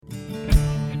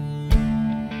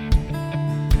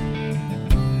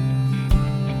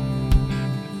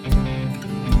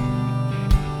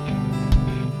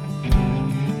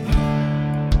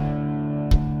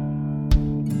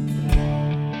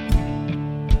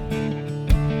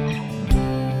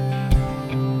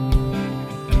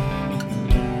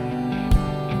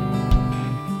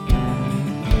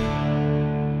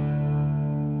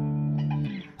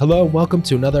Hello, and welcome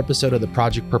to another episode of the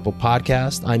Project Purple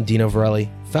podcast. I'm Dino Varelli,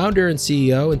 founder and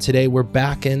CEO, and today we're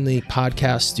back in the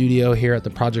podcast studio here at the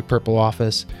Project Purple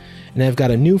office, and I've got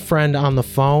a new friend on the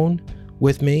phone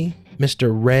with me,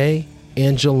 Mr. Ray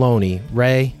Angeloni.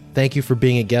 Ray, thank you for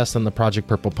being a guest on the Project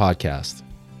Purple podcast.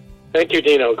 Thank you,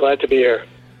 Dino. Glad to be here.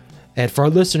 And for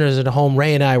our listeners at home,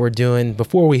 Ray and I were doing,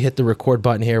 before we hit the record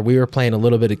button here, we were playing a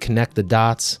little bit of Connect the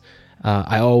Dots.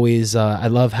 I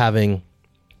love having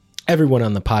everyone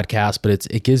on the podcast, but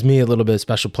it gives me a little bit of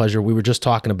special pleasure. We were just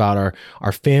talking about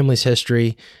our family's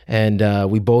history, and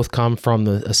we both come from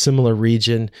a similar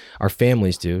region. Our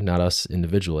families do, not us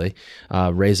individually.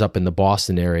 Ray's up in the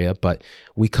Boston area, but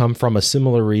we come from a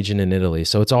similar region in Italy.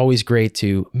 So it's always great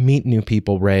to meet new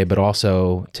people, Ray, but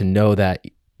also to know that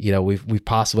we've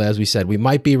possibly, as we said, we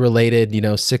might be related,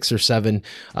 6 or 7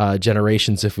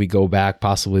 generations if we go back.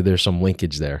 Possibly there's some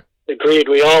linkage there. Agreed.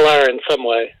 We all are in some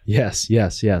way. Yes.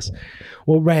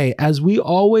 Well, Ray, as we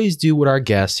always do with our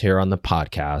guests here on the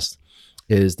podcast,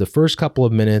 is the first couple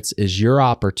of minutes is your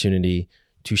opportunity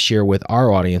to share with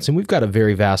our audience, and we've got a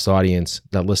very vast audience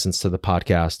that listens to the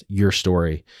podcast, your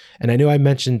story. And I know I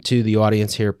mentioned to the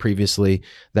audience here previously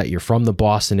that you're from the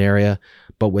Boston area,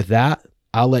 but with that,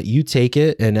 I'll let you take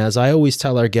it. And as I always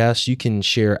tell our guests, you can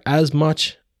share as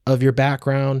much of your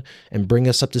background and bring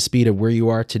us up to speed of where you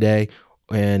are today,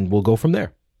 and we'll go from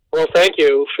there. Well, thank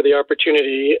you for the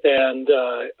opportunity, and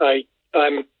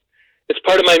it's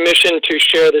part of my mission to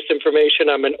share this information.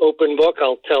 I'm an open book.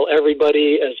 I'll tell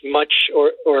everybody as much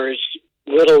or as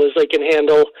little as they can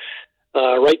handle,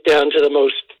 right down to the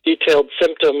most detailed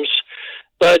symptoms.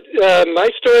 But my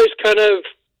story is kind of,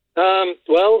 I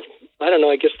don't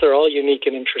know, I guess they're all unique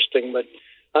and interesting, but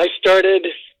I started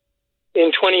in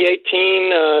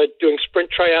 2018, doing sprint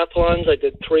triathlons. I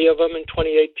did 3 of them in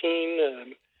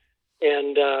 2018,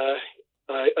 and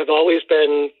I've always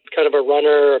been kind of a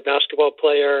runner, a basketball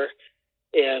player,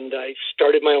 and I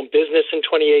started my own business in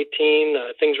 2018.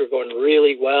 Things were going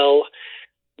really well.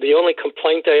 The only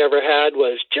complaint I ever had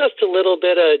was just a little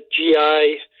bit of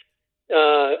GI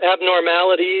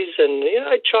abnormalities, and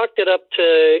I chalked it up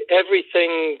to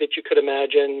everything that you could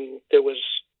imagine that was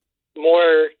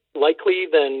more likely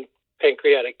than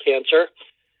pancreatic cancer.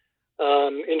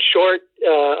 In short,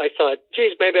 I thought,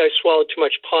 geez, maybe I swallowed too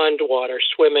much pond water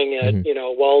swimming at,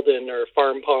 Walden or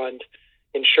Farm Pond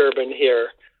in Sherburne here.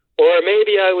 Or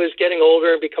maybe I was getting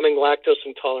older and becoming lactose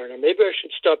intolerant, or maybe I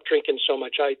should stop drinking so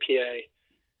much IPA.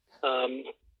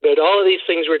 But all of these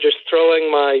things were just throwing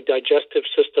my digestive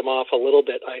system off a little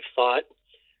bit, I thought.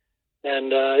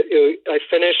 And I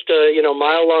finished a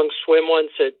mile-long swim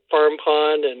once at Farm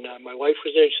Pond, and my wife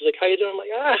was there. She's like, "How you doing?" I'm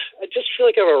like, I just feel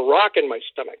like I have a rock in my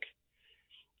stomach.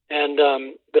 And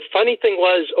the funny thing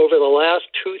was, over the last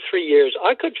 2-3 years,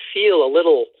 I could feel a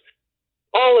little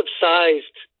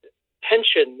olive-sized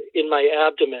tension in my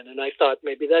abdomen, and I thought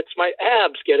maybe that's my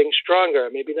abs getting stronger.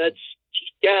 Maybe that's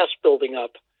gas building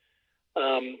up.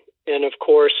 And of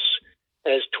course,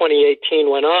 as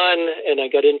 2018 went on and I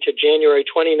got into January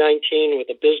 2019 with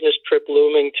a business trip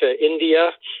looming to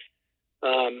India,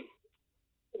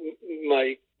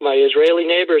 my Israeli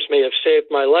neighbors may have saved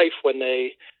my life when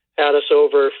they had us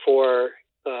over for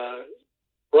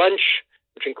brunch,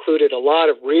 which included a lot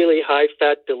of really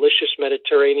high-fat, delicious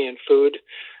Mediterranean food.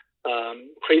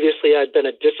 Previously, I'd been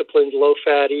a disciplined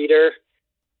low-fat eater.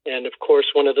 And of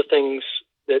course, one of the things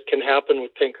that can happen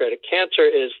with pancreatic cancer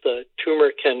is the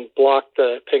tumor can block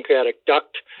the pancreatic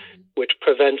duct, which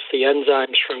prevents the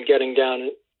enzymes from getting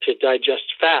down to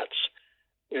digest fats.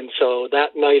 And so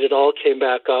that night it all came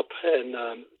back up,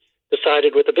 and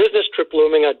decided with the business trip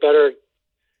looming, I'd better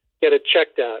get it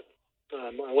checked out.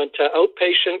 I went to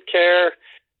outpatient care.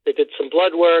 They did some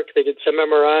blood work. They did some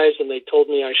MRIs, and they told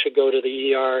me I should go to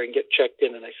the ER and get checked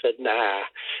in. And I said, nah.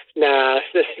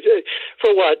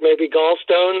 For what? Maybe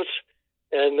gallstones?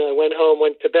 And I went home,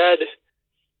 went to bed,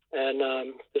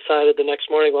 and decided the next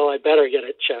morning, well, I better get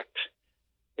it checked.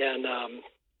 And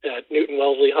at Newton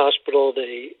Wellesley Hospital,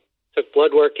 they took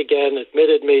blood work again,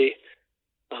 admitted me.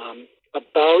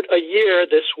 About a year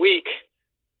this week,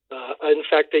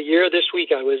 a year this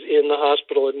week, I was in the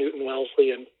hospital at Newton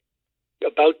Wellesley, and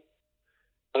I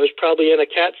was probably in a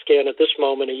CAT scan at this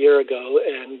moment a year ago,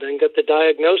 and then got the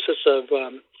diagnosis of,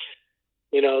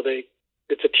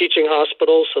 it's a teaching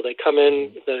hospital, so they come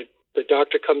in, the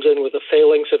doctor comes in with the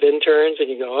failings of interns, and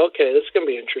you go, okay, this is going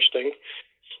to be interesting.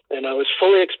 And I was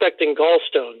fully expecting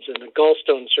gallstones and a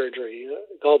gallstone surgery,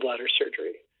 gallbladder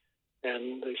surgery.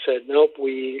 And they said, nope,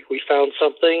 we found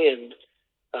something, and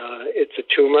it's a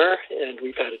tumor, and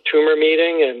we've had a tumor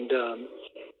meeting, and,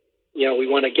 we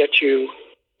want to get you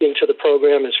into the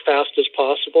program as fast as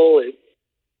possible.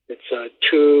 It's a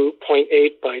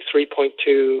 2.8 by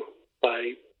 3.2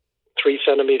 by 3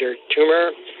 centimeter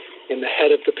tumor in the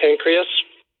head of the pancreas.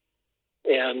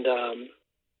 And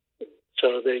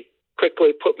so they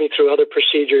quickly put me through other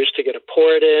procedures to get a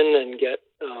port in and get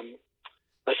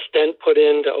a stent put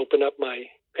in to open up my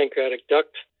pancreatic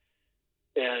duct.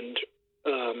 And,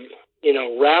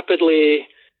 rapidly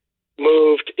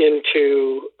moved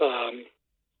into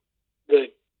the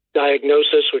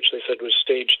diagnosis, which they said was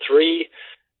stage 3,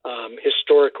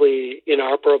 historically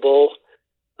inoperable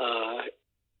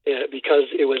because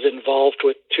it was involved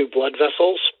with 2 blood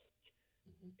vessels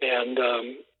and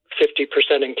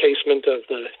 50% encasement of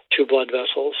the 2 blood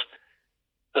vessels.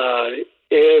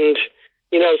 And,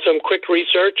 some quick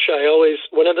research.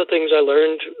 One of the things I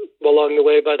learned along the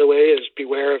way, by the way, is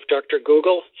beware of Dr.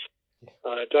 Google.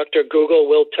 Dr. Google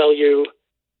will tell you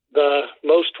the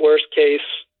most worst case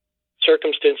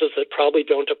circumstances that probably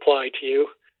don't apply to you.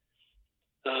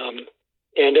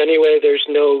 And anyway, there's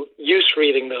no use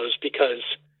reading those because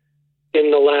in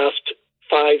the last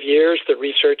 5 years, the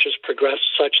research has progressed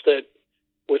such that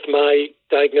with my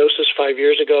diagnosis 5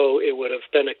 years ago, it would have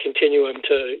been a continuum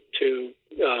to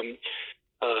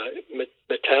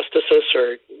metastasis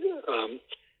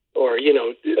or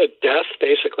a death,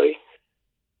 basically.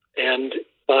 And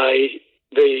by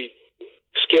the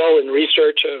skill and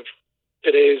research of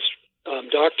today's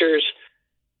doctors,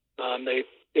 they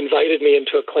invited me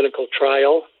into a clinical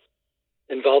trial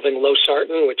involving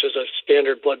losartan, which is a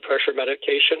standard blood pressure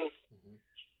medication.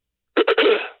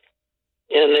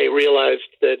 And they realized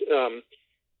that,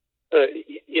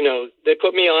 they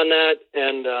put me on that,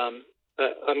 and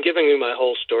I'm giving you my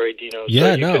whole story, Dino.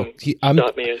 Yeah, so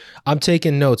I'm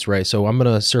taking notes, Ray. So I'm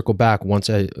gonna circle back once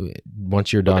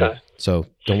you're done. Okay. So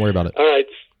don't worry about it. All right.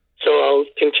 So I'll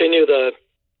continue the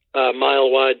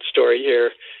mile-wide story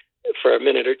here for a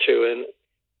minute or two, and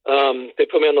they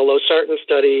put me on the losartan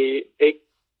study, 8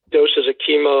 doses of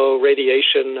chemo,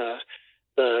 radiation,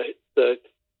 the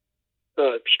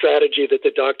strategy that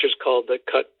the doctors called the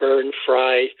cut, burn,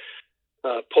 fry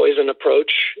poison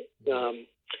approach,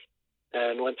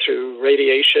 and went through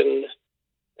radiation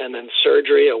and then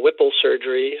surgery, a Whipple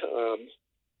surgery.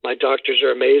 My doctors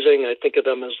are amazing. I think of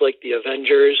them as like the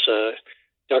Avengers.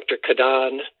 Dr.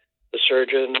 Kadan, the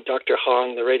surgeon, Dr.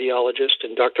 Hong, the radiologist,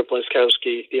 and Dr.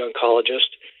 Bleskowski, the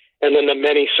oncologist, and then the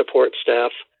many support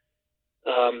staff.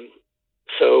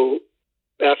 So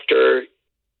after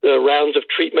the rounds of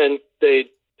treatment, they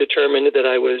determined that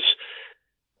I was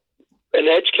an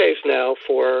edge case now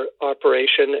for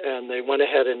operation, and they went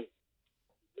ahead and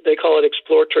they call it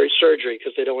exploratory surgery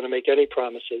because they don't want to make any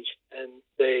promises. And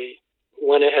they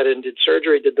went ahead and did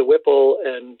surgery, did the Whipple,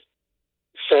 and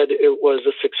said it was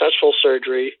a successful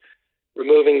surgery,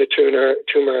 removing the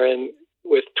tumor and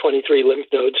with 23 lymph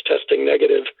nodes testing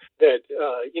negative. That,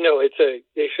 it's a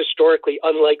historically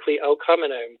unlikely outcome,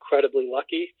 and I'm incredibly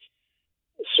lucky.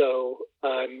 So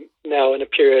I'm now in a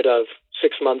period of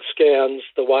 6-month scans,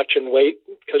 the watch and wait,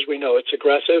 because we know it's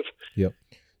aggressive. Yep.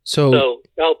 So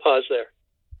I'll pause there.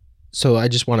 So I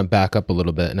just want to back up a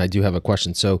little bit, and I do have a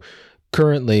question. So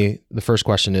currently, the first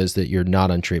question is that you're not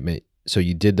on treatment. So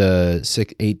you did the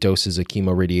 8 doses of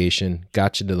chemo radiation,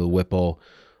 got you to the Whipple,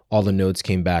 all the nodes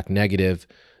came back negative.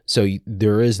 So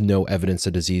there is no evidence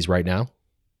of disease right now?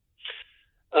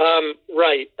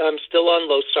 Right. I'm still on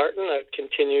losartan. That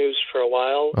continues for a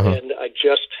while. And I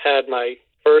just had my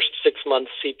first 6-month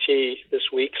CT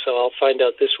this week, so I'll find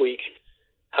out this week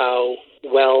how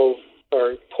well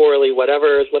or poorly,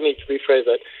 whatever. Let me rephrase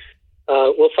it.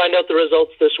 We'll find out the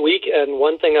results this week, and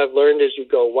one thing I've learned is you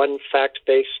go one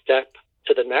fact-based step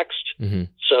to the next. Mm-hmm.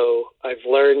 So I've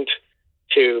learned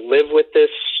to live with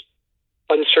this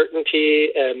uncertainty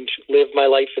and live my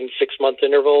life in 6-month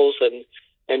intervals and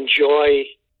enjoy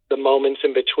the moments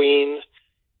in between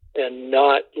and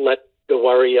not let the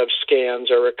worry of scans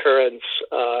or recurrence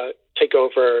take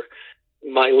over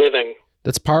my living.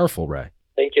 That's powerful, Ray.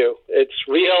 Thank you. It's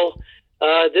real.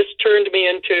 This turned me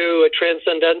into a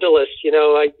transcendentalist.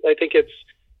 I think it's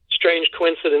strange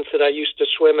coincidence that I used to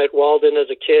swim at Walden as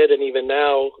a kid and even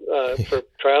now for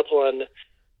triathlon.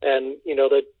 And,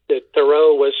 the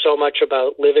Thoreau was so much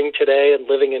about living today and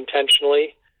living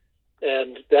intentionally.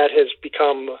 And that has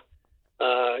become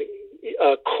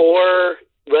a core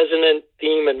resonant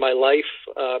theme in my life.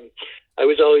 I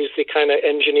was always the kind of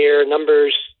engineer,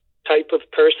 numbers type of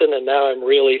person, and now I'm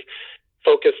really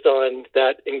focused on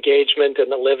that engagement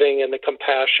and the living and the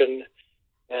compassion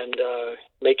and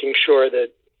making sure that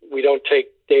we don't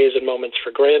take days and moments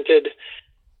for granted,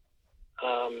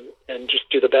 and just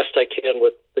do the best I can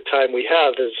with the time we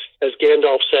have. As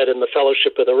Gandalf said in the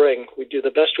Fellowship of the Ring, we do the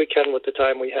best we can with the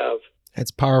time we have. That's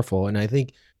powerful. And I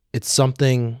think it's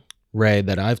something, Ray,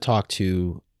 that I've talked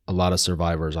to a lot of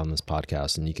survivors on this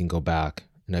podcast, and you can go back,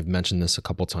 and I've mentioned this a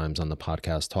couple times on the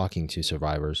podcast, talking to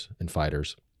survivors and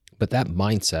fighters, but that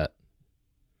mindset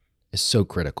is so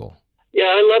critical. Yeah,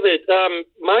 I love it.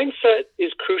 Mindset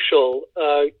is crucial.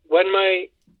 When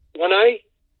I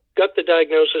got the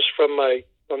diagnosis from my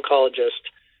oncologist,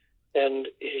 and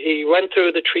he went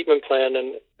through the treatment plan,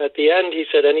 and at the end he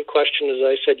said, "Any questions?"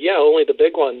 I said, "Yeah, only the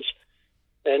big ones."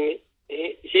 And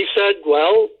he said,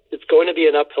 "Well, it's going to be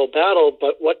an uphill battle,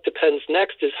 but what depends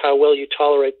next is how well you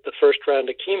tolerate the first round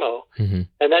of chemo." Mm-hmm.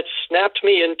 And that snapped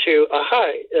me into,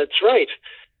 aha, that's right.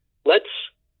 Let's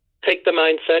take the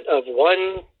mindset of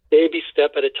one baby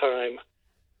step at a time.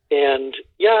 And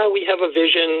yeah, we have a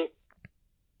vision,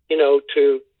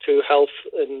 to health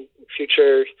and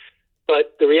future,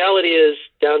 but the reality is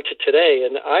down to today.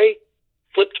 And I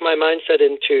flipped my mindset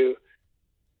into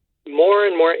more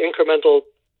and more incremental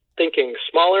thinking,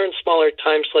 smaller and smaller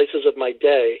time slices of my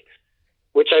day,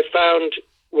 which I found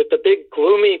with the big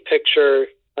gloomy picture,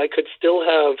 I could still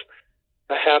have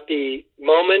a happy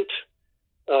moment,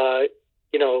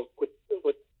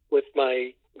 with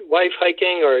my wife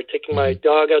hiking or taking my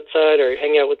dog outside or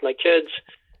hanging out with my kids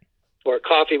or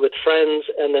coffee with friends.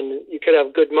 And then you could have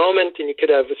a good moment, and you could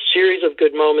have a series of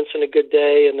good moments in a good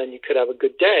day. And then you could have a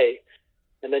good day.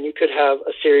 And then you could have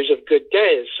a series of good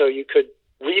days. So you could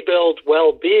rebuild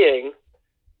well-being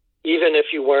even if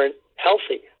you weren't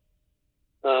healthy.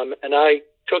 And I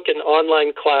took an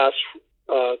online class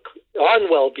on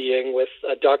well-being with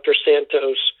Dr.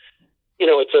 Santos.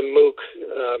 It's a MOOC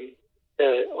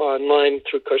online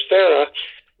through Coursera,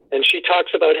 and she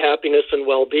talks about happiness and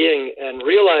well-being, and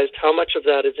realized how much of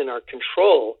that is in our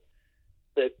control.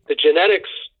 The genetics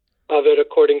of it,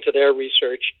 according to their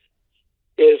research,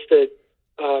 is that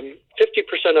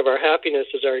 50% of our happiness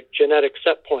is our genetic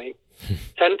set point,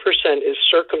 10% is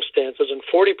circumstances, and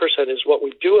 40% is what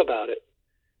we do about it.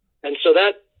 And so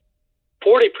that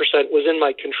 40% was in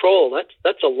my control.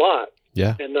 That's a lot.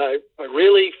 Yeah. And I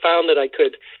really found that I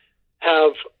could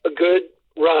have a good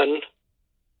run.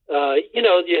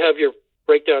 You have your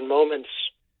breakdown moments,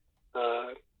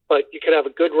 but you could have a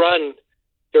good run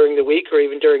during the week or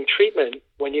even during treatment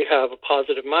when you have a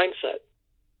positive mindset.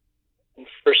 And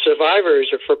for survivors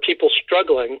or for people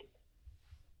struggling,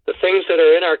 the things that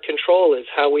are in our control is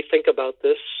how we think about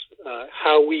this,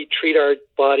 how we treat our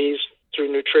bodies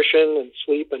through nutrition and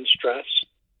sleep and stress,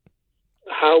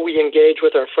 how we engage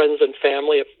with our friends and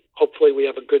family, if hopefully we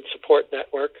have a good support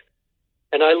network.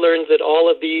 And I learned that all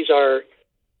of these are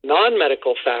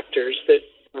non-medical factors that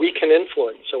we can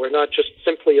influence. So we're not just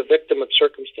simply a victim of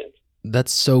circumstance.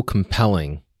 That's so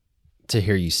compelling to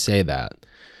hear you say that,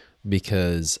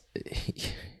 because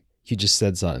you just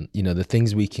said something, the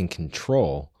things we can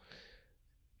control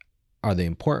are the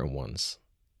important ones.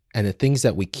 And the things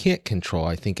that we can't control,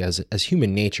 I think as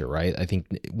human nature, right? I think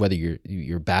whether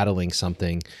you're battling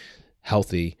something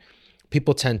healthy,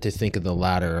 people tend to think of the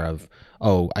latter of,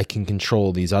 oh, I can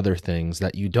control these other things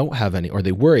that you don't have any, or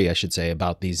they worry, I should say,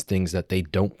 about these things that they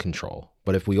don't control.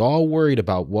 But if we all worried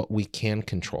about what we can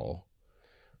control,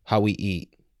 how we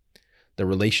eat, the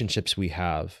relationships we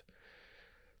have,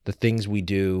 the things we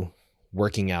do,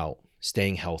 working out,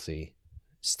 staying healthy,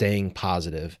 staying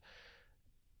positive,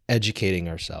 educating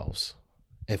ourselves.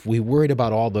 If we worried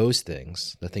about all those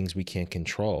things, the things we can't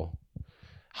control,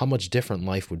 how much different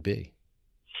life would be.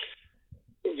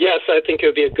 Yes, I think it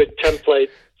would be a good template.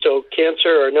 So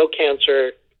cancer or no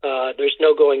cancer, there's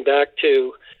no going back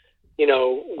to,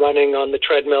 running on the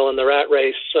treadmill in the rat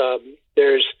race.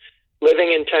 There's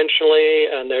living intentionally,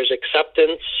 and there's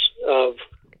acceptance of,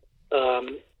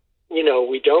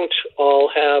 we don't all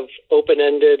have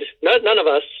open-ended, none of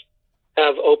us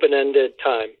have open-ended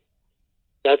time.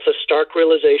 That's a stark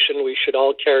realization we should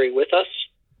all carry with us,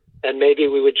 and maybe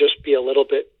we would just be a little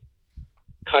bit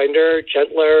kinder,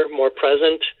 gentler, more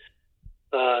present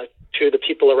to the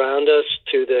people around us,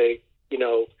 to the,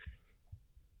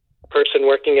 person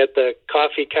working at the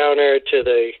coffee counter, to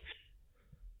the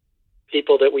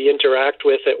people that we interact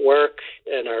with at work,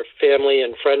 and our family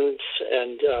and friends,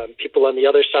 and people on the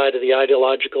other side of the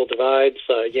ideological divides,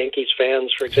 Yankees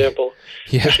fans, for example.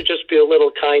 Yeah. We should just be a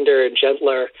little kinder and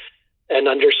gentler and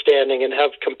understanding and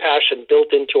have compassion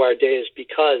built into our days,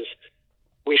 because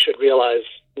we should realize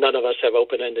none of us have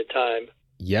open-ended time.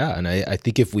 Yeah, and I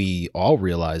think if we all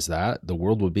realize that, the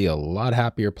world would be a lot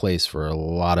happier place for a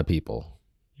lot of people.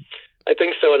 I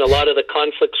think so, and a lot of the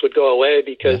conflicts would go away,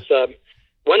 because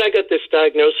when I got this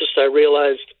diagnosis, I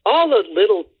realized all the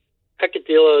little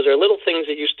peccadillos or little things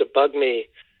that used to bug me.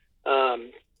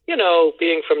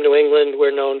 Being from New England,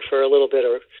 we're known for a little bit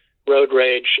of road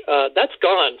rage. That's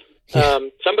gone.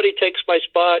 Somebody takes my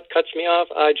spot, cuts me off,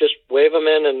 I just wave them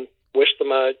in and wish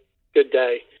them a good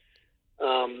day.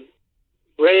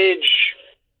 Rage,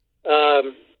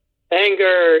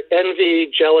 anger,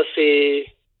 envy,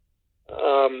 jealousy,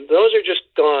 those are just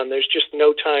gone. There's just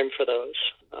no time for those.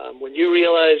 When you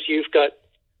realize you've got,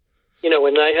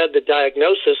 when I had the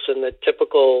diagnosis, and the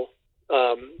typical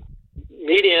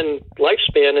median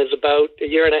lifespan is about a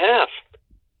year and a half.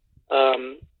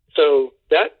 So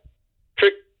that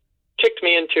kicked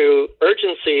me into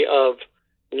urgency of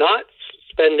not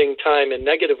spending time in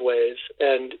negative ways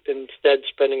and instead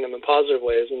spending them in positive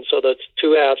ways. And so that's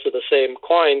two halves of the same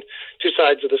coin, two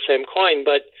sides of the same coin,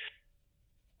 but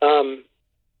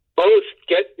both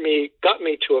got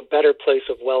me to a better place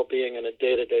of well-being on a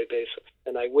day-to-day basis.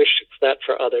 And I wish it's that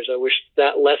for others. I wish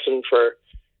that lesson for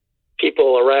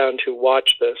people around who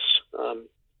watch this,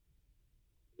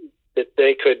 that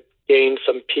they could gain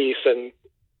some peace and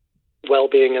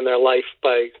well-being in their life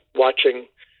by watching,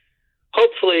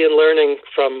 hopefully, and learning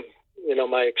from,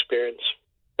 my experience.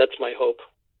 That's my hope.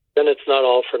 Then it's not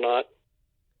all for naught.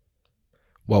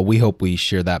 Well, we hope we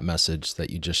share that message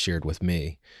that you just shared with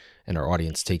me, and our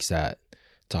audience takes that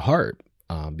to heart,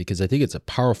 because I think it's a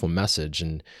powerful message.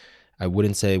 And I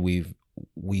wouldn't say we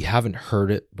haven't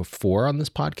heard it before on this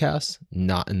podcast,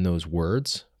 not in those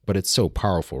words, but it's so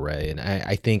powerful, Ray. And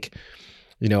I think,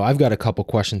 I've got a couple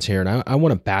questions here, and I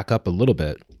want to back up a little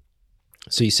bit.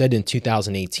 So you said in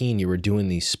 2018 you were doing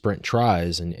these sprint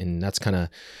tries, and that's kind of,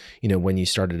 when you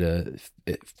started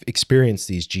to experience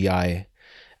these GI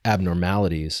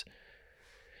abnormalities.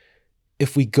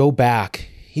 If we go back,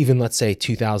 even let's say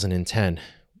 2010,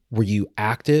 were you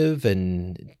active,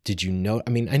 and did you know? I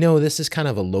mean, I know this is kind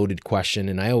of a loaded question,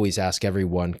 and I always ask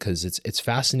everyone because it's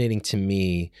fascinating to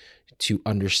me to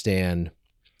understand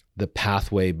the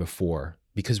pathway before,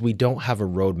 because we don't have a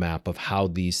roadmap of how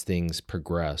these things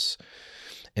progress.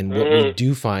 And what we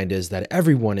do find is that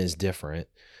everyone is different,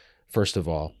 first of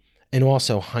all, and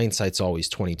also hindsight's always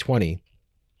 20/20.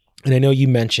 And I know you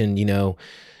mentioned,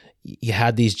 you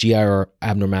had these GI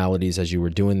abnormalities as you were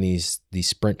doing these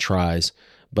sprint tries,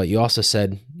 but you also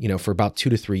said, for about 2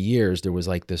 to 3 years, there was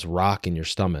like this rock in your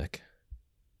stomach.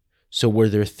 So were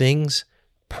there things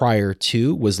prior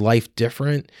to? Was life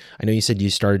different? I know you said you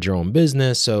started your own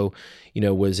business. So,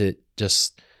 was it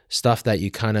just stuff that you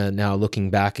kind of, now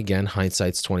looking back again,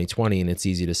 hindsight's 20/20, and it's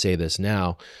easy to say this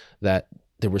now, that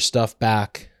there was stuff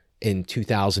back in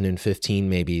 2015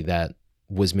 maybe that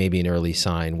was maybe an early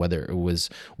sign, whether it was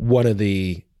one of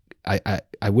the,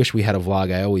 I wish we had a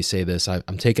vlog. I always say this,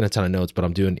 I'm taking a ton of notes, but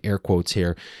I'm doing air quotes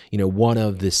here. One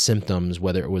of the symptoms,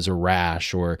 whether it was a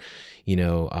rash or,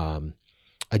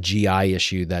 a GI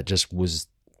issue that just was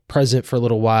present for a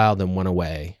little while, then went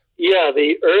away. Yeah,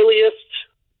 the earliest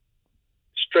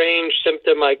strange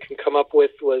symptom I can come up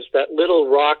with was that little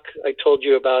rock I told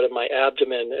you about in my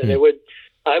abdomen, and I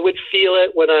would feel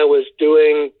it when I was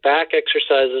doing back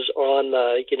exercises on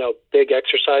the, big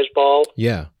exercise ball.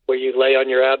 Yeah. Where you lay on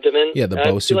your abdomen. Yeah, the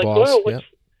Bosu balls.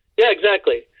 Yeah,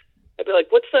 exactly. I'd be like,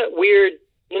 what's that weird,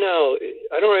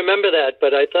 I don't remember that,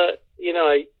 but I thought,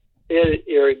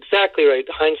 you're exactly right.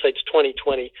 Hindsight's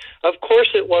 20/20. Of course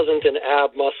it wasn't an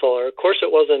ab muscle, or of course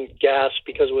it wasn't gas,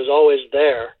 because it was always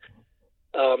there.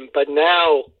 But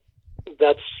now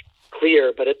that's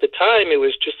clear. But at the time it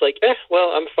was just like,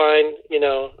 well, I'm fine.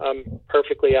 I'm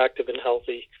perfectly active and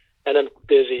healthy, and I'm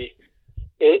busy.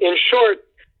 In short,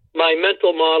 my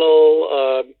mental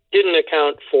model didn't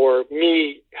account for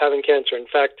me having cancer. In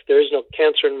fact, there is no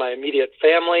cancer in my immediate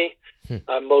family.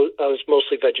 I was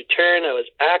mostly vegetarian. I was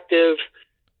active.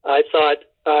 I thought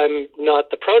I'm not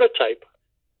the prototype.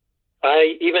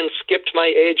 I even skipped my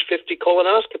age 50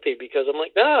 colonoscopy because I'm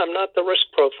like, I'm not the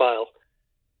risk profile.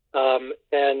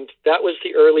 And that was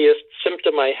the earliest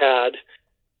symptom I had.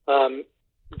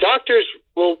 Doctors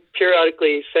will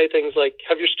periodically say things like,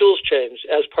 have your stools changed,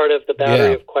 as part of the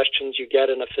battery of questions you get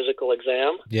in a physical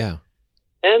exam. Yeah.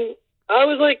 And I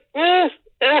was like,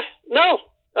 no.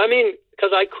 I mean,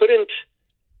 because I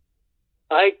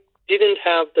didn't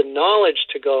have the knowledge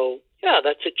to go,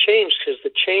 that's a change, because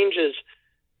the change is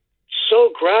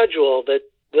so gradual that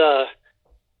the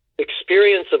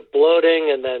experience of bloating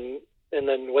and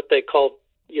then what they call,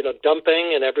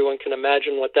 dumping, and everyone can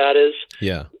imagine what that is.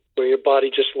 Yeah. Where your body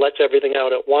just lets everything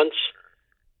out at once.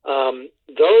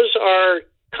 Those are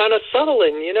kind of subtle,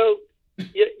 and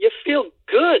you feel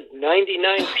good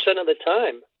 99% of the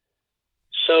time.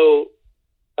 So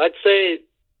I'd say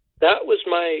that was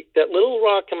that little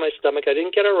rock in my stomach. I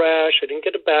didn't get a rash. I didn't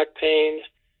get a back pain.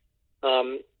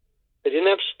 I didn't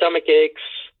have stomach aches.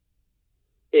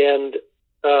 And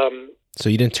So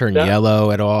you didn't turn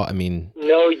yellow at all? I mean,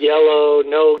 no yellow,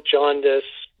 no jaundice,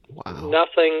 wow.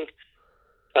 nothing.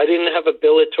 I didn't have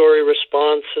abilitory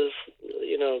responses,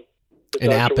 you know.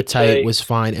 And appetite was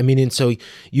fine. I mean, and so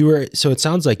so it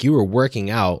sounds like you were working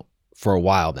out for a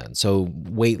while then. So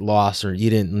weight loss, or you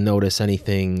didn't notice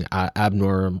anything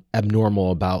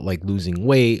abnormal about like losing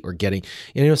weight or getting,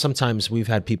 you know, sometimes we've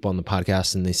had people on the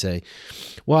podcast and they say,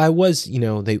 well, I was, you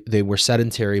know, they were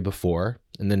sedentary before,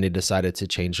 and then they decided to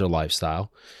change their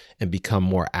lifestyle and become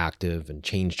more active and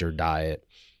change their diet.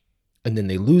 And then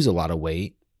they lose a lot of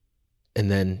weight. And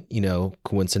then, you know,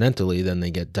 coincidentally, then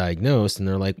they get diagnosed and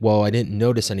they're like, well, I didn't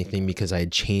notice anything because I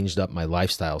had changed up my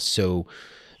lifestyle. So,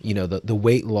 you know, the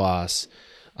weight loss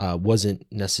wasn't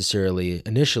necessarily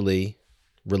initially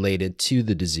related to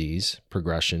the disease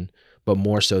progression, but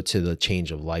more so to the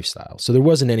change of lifestyle. So there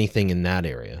wasn't anything in that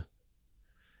area.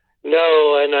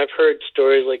 No, and I've heard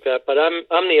stories like that, but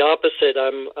I'm the opposite.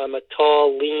 I'm a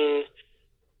tall, lean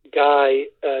guy,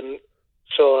 and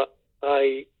so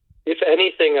if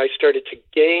anything, I started to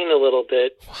gain a little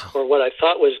bit, or what I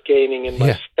thought was gaining in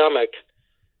my stomach.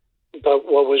 But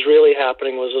what was really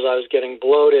happening was I was getting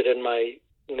bloated, and my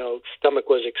stomach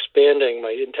was expanding,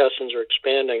 my intestines were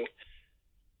expanding.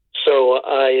 So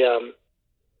I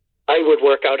would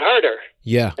work out harder.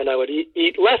 Yeah. And I would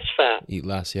eat less fat. Eat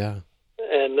less, yeah.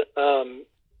 And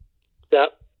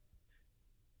that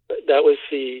was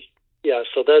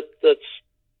so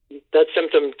that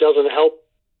symptom doesn't help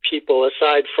people,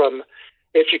 aside from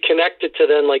if you connect it to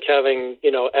then like having,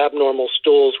 abnormal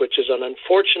stools, which is an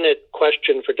unfortunate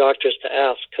question for doctors to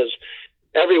ask, because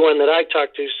everyone that I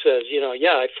talk to says,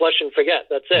 I flush and forget.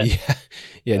 That's it. Yeah.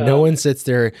 Yeah. No one sits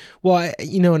there. Well,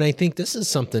 and I think this is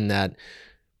something that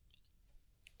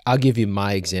I'll give you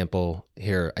my example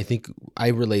here. I think I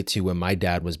relate to when my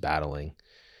dad was battling.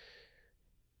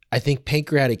 I think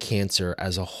pancreatic cancer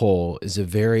as a whole is a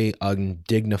very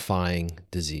undignifying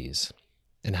disease.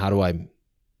 And how do I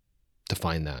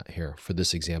define that here for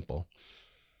this example?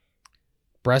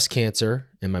 Breast cancer,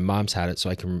 and my mom's had it, so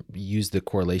I can use the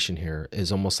correlation here,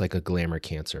 is almost like a glamour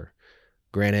cancer.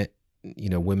 Granted,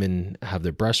 women have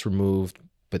their breasts removed,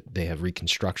 but they have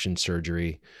reconstruction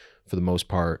surgery for the most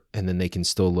part, and then they can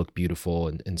still look beautiful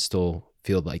and still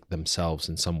feel like themselves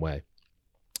in some way.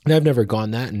 And I've never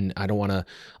gone that, and I don't want to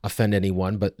offend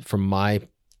anyone, but from my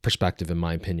perspective, in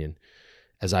my opinion,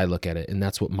 as I look at it, and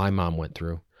that's what my mom went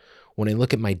through. When I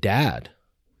look at my dad,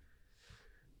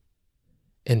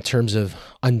 in terms of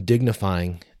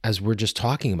undignifying, as we're just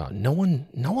talking about, no one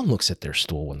looks at their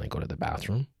stool when they go to the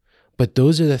bathroom. But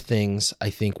those are the things I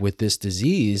think with this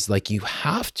disease, like you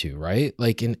have to, right?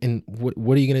 Like, and what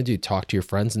are you going to do? Talk to your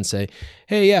friends and say,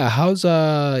 hey, yeah, how's,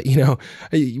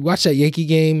 you watched that Yankee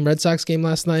game, Red Sox game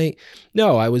last night?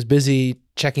 No, I was busy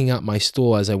checking out my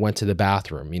stool as I went to the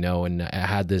bathroom, and I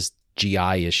had this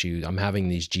GI issue. I'm having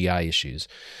these GI issues.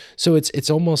 So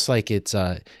it's almost like it's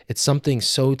something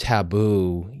so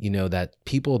taboo, that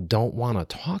people don't want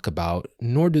to talk about,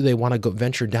 nor do they want to go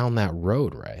venture down that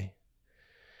road, Ray.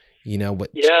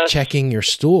 Checking your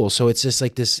stool. So it's just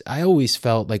like this, I always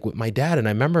felt like with my dad, and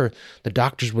I remember the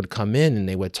doctors would come in and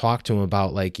they would talk to him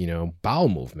about like, bowel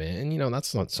movement. And,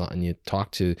 that's not something you talk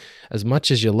to as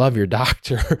much as you love your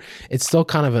doctor. It's still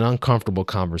kind of an uncomfortable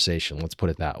conversation. Let's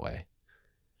put it that way.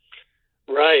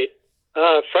 Right.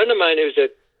 A friend of mine who's a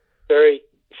very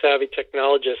savvy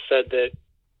technologist said that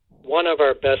one of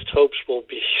our best hopes will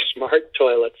be smart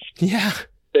toilets. Yeah.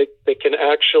 They can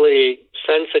actually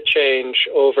sense a change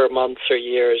over months or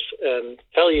years and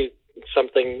tell you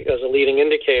something as a leading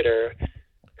indicator.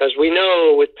 Because we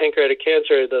know with pancreatic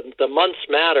cancer, the months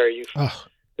matter.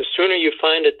 The sooner you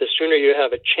find it, the sooner you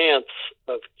have a chance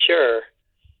of cure.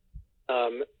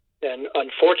 And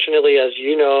unfortunately, as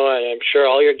you know, and I'm sure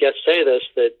all your guests say this,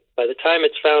 that by the time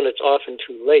it's found, it's often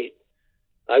too late.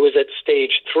 I was at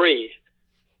stage 3.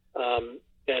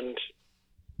 And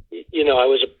I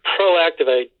was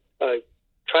proactive. I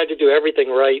tried to do everything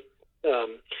right.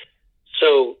 And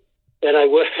I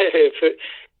would,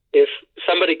 if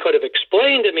somebody could have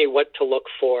explained to me what to look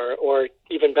for, or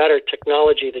even better,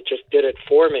 technology that just did it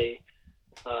for me,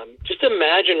 just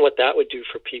imagine what that would do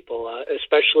for people,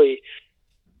 especially,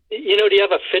 do you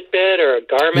have a Fitbit or a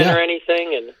Garmin or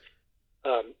anything?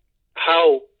 And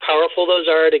how powerful those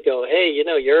are to go, hey,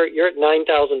 you're at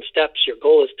 9,000 steps, your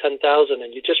goal is 10,000,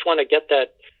 and you just want to get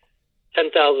that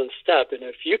 10,000 step. And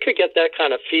if you could get that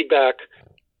kind of feedback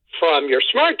from your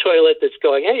smart toilet that's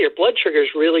going, hey, your blood sugar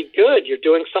is really good, you're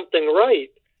doing something right.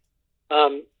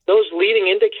 Those leading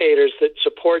indicators that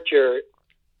support your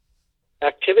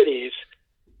activities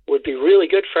would be really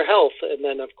good for health. And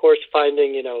then, of course,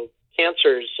 finding,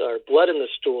 cancers or blood in the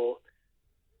stool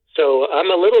So I'm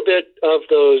a little bit of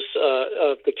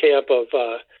the camp of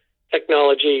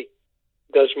technology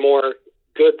does more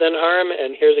good than harm,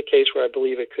 and here's a case where I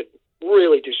believe it could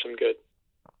really do some good.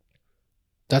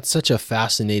 That's such a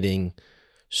fascinating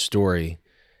story,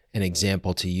 an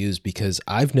example to use, because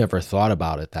I've never thought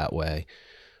about it that way.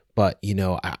 But,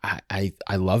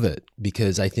 I love it,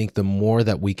 because I think the more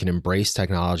that we can embrace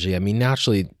technology, I mean,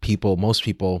 naturally, most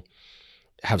people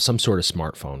have some sort of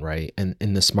smartphone, right? And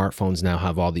the smartphones now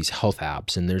have all these health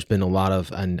apps. And there's been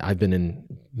and I've been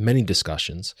in many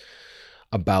discussions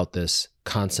about this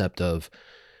concept of,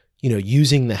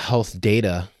 using the health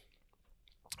data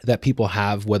that people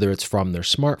have, whether it's from their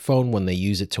smartphone when they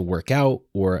use it to work out,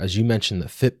 or as you mentioned, the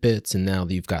Fitbits, and now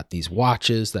you've got these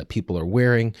watches that people are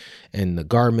wearing and the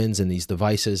Garmins and these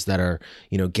devices that are,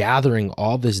 gathering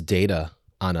all this data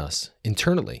on us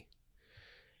internally,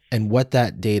 and what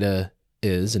that data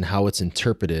is and how it's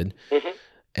interpreted,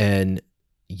 and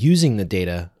using the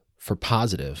data for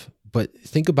positive. But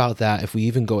think about that. If we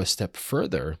even go a step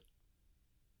further,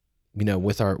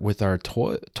 with our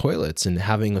toilets and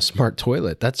having a smart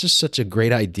toilet, that's just such a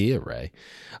great idea, Ray.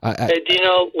 Hey,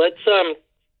 Dino, let's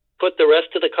put the rest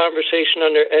of the conversation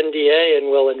under NDA, and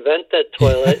we'll invent that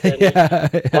toilet. And yeah.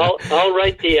 I'll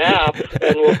write the app,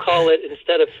 and we'll call it,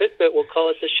 instead of Fitbit, we'll call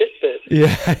it the Shitbit.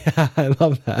 Yeah, I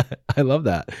love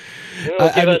that.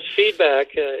 Give us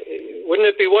feedback. Wouldn't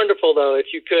it be wonderful, though,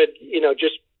 if you could,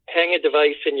 just hang a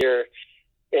device in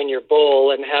your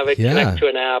bowl and have it connect to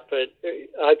an app?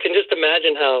 I can just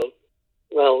imagine how,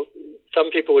 well, some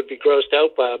people would be grossed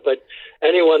out by it, but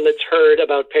anyone that's heard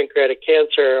about pancreatic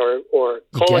cancer or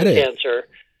colon cancer,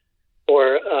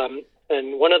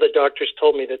 and one of the doctors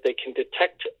told me that they can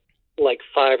detect like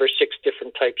 5 or 6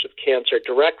 different types of cancer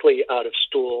directly out of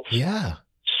stools. Yeah.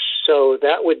 So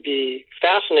that would be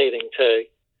fascinating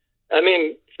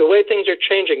the way things are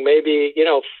changing, maybe,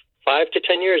 5 to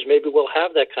 10 years, maybe we'll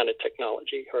have that kind of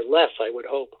technology, or less, I would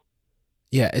hope.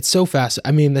 Yeah, it's so fast.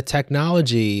 I mean, the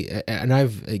technology,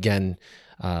 and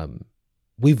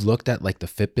we've looked at like the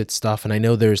Fitbit stuff, and I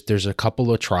know there's a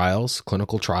couple of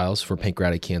clinical trials for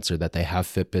pancreatic cancer that they have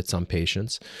Fitbits on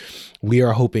patients. We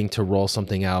are hoping to roll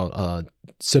something out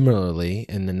similarly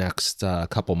in the next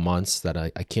couple months that I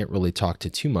can't really talk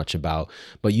too much about,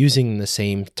 but using the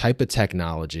same type of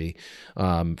technology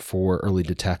for early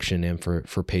detection and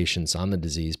for patients on the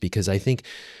disease, because I think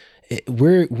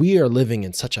we are living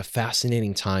in such a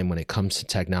fascinating time when it comes to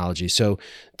technology. So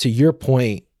to your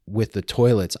point with the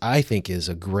toilets, I think is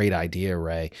a great idea,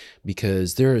 Ray,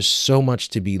 because there is so much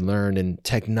to be learned, and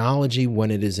technology,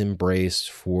 when it is embraced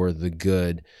for the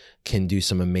good, can do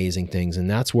some amazing things. And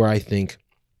that's where I think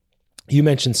you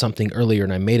mentioned something earlier,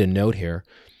 and I made a note here.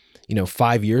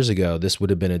 5 years ago, this would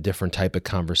have been a different type of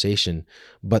conversation,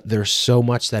 but there's so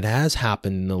much that has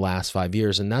happened in the last 5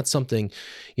 years. And that's something,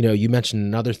 you mentioned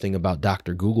another thing about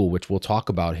Dr. Google, which we'll talk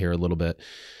about here a little bit,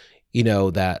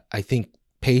 that I think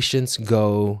patients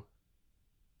go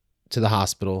to the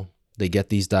hospital, they get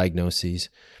these diagnoses,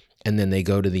 and then they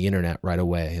go to the internet right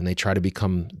away, and they try to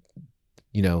become,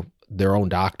 their own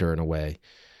doctor in a way,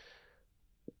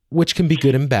 which can be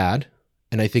good and bad.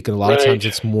 And I think a lot of times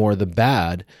it's more the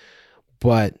bad,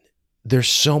 but there's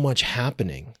so much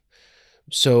happening.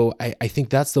 So I think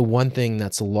that's the one thing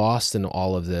that's lost in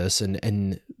all of this.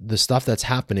 And the stuff that's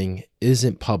happening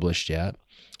isn't published yet,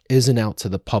 isn't out to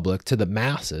the public, to the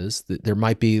masses. There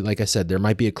might be, like I said, there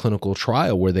might be a clinical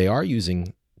trial where they are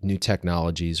using new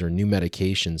technologies or new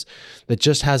medications that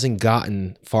just hasn't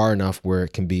gotten far enough where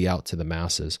it can be out to the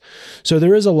masses. So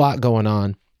there is a lot going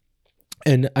on.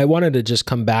 And I wanted to just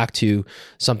come back to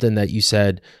something that you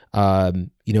said,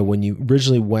 when you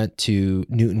originally went to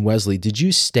Newton Wesley, did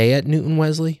you stay at Newton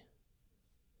Wesley?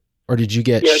 Or did you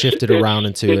get shifted around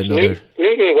into another?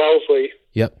 Newton Wellesley.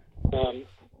 Yep.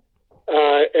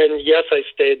 And yes, I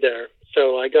stayed there.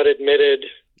 So I got admitted.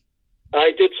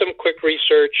 I did some quick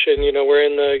research, and, we're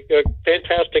in the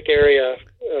fantastic area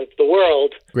of the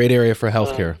world. Great area for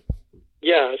healthcare.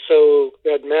 Yeah. So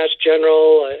I had Mass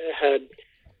General, I had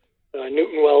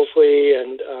Newton Wellesley,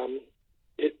 and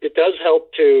it does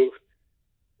help to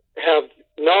have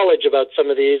knowledge about some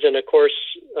of these. And of course,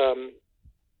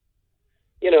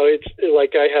 it's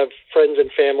like I have friends and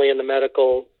family in the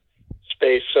medical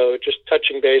space, so just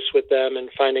touching base with them and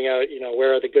finding out,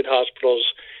 where are the good hospitals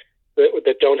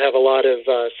that don't have a lot of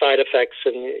side effects.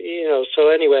 And, so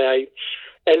anyway, I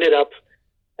ended up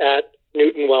at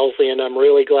Newton Wellesley, and I'm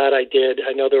really glad I did.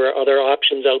 I know there are other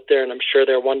options out there, and I'm sure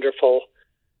they're wonderful.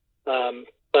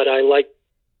 But I like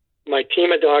my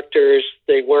team of doctors.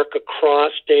 They work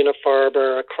across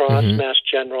Dana-Farber, across Mass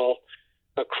General,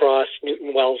 across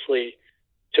Newton Wellesley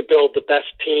to build the best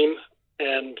team.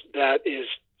 and that is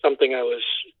something I was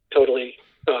totally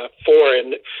for.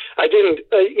 And I didn't,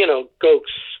 go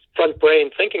front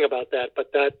brain thinking about that,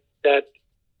 but that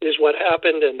is what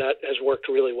happened, and that has worked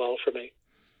really well for me.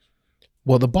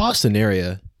 Well, the Boston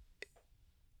area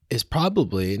is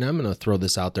probably, and I'm going to throw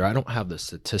this out there, I don't have the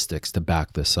statistics to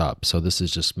back this up, so this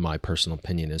is just my personal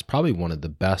opinion, is probably one of the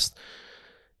best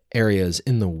areas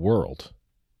in the world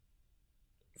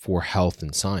for health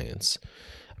and science.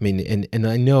 I mean, and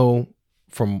I know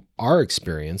from our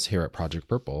experience here at Project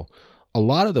Purple, a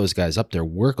lot of those guys up there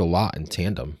work a lot in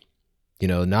tandem.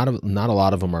 Not a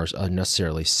lot of them are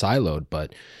necessarily siloed,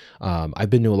 but I've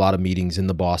been to a lot of meetings in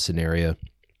the Boston area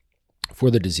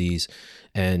for the disease.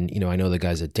 And, I know the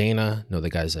guys at Dana, know the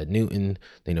guys at Newton,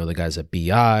 they know the guys at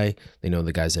BI, they know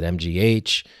the guys at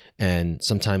MGH. And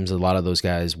sometimes a lot of those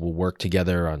guys will work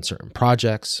together on certain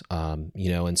projects,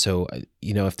 and so,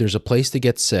 if there's a place to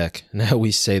get sick, and I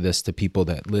always say this to people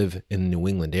that live in the New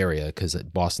England area, because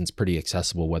Boston's pretty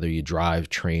accessible, whether you drive,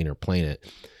 train, or plane it.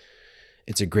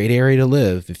 It's a great area to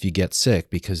live if you get sick,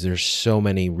 because there's so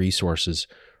many resources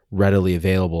readily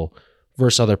available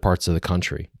versus other parts of the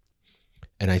country.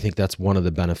 And I think that's one of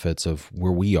the benefits of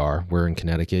where we are. We're in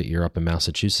Connecticut, you're up in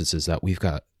Massachusetts, is that we've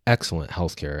got excellent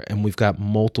healthcare and we've got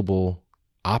multiple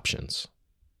options.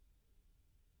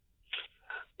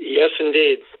 Yes,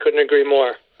 indeed. Couldn't agree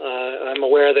more. I'm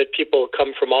aware that people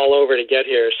come from all over to get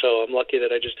here, so I'm lucky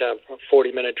that I just have a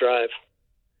 40-minute drive.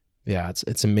 Yeah,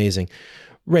 it's amazing.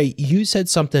 Ray, you said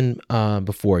something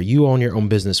before. You own your own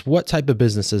business. What type of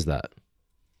business is that?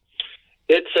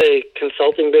 It's a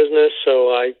consulting business, so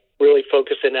I really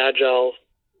focus in agile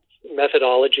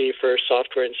methodology for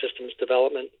software and systems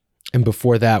development. And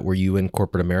before that, were you in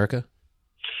corporate America?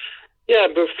 Yeah,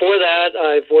 before that,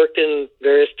 I've worked in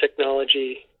various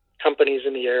technology companies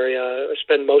in the area. I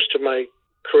spent most of my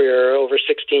career, over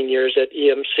 16 years, at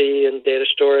EMC and data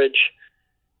storage.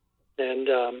 And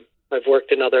I've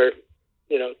worked in other,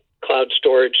 cloud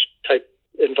storage type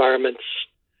environments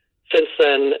since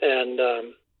then, and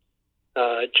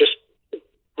just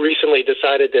recently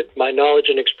decided that my knowledge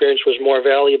and experience was more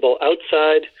valuable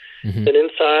outside than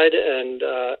inside, and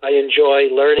I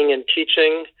enjoy learning and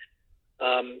teaching.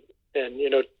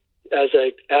 As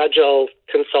an agile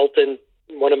consultant,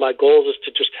 one of my goals is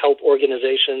to just help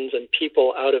organizations and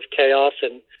people out of chaos,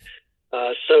 and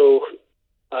so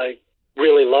I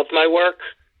really love my work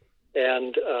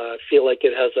and feel like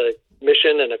it has a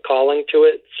mission and a calling to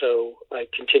it, so I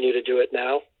continue to do it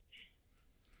now.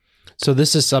 So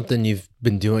this is something you've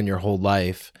been doing your whole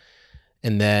life,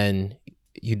 and then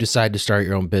you decide to start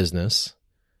your own business,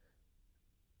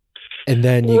 and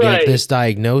then you get this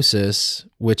diagnosis,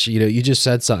 which, you just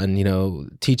said something,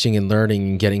 teaching and learning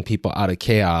and getting people out of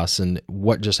chaos, and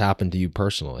what just happened to you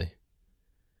personally?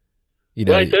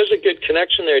 Right, there's a good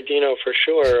connection there, Dino, for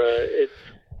sure.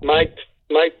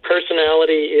 My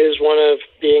personality is one of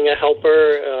being a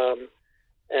helper,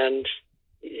 and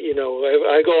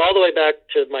I go all the way back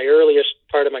to my earliest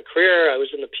part of my career. I was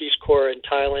in the Peace Corps in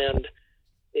Thailand,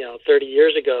 30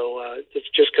 years ago. It's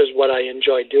just because what I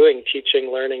enjoy doing,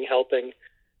 teaching, learning, helping.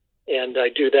 And I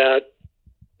do that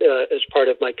as part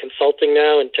of my consulting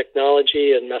now in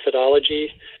technology and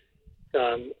methodology.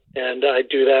 And I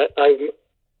do that.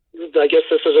 I guess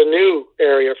this is a new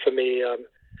area for me.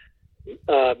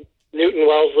 Newton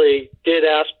Wellesley did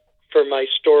ask for my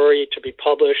story to be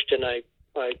published, and I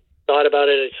thought about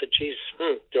it. I said, geez,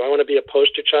 do I want to be a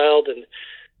poster child? And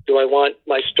do I want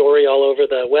my story all over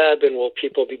the web? And will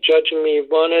people be judging me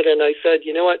on it? And I said,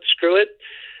 you know what? Screw it.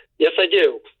 Yes, I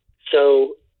do.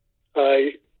 So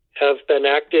I have been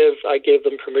active. I gave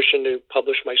them permission to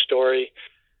publish my story.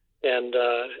 And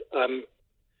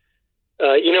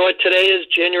you know what? Today is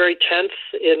January 10th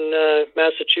in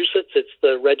Massachusetts. It's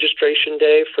the registration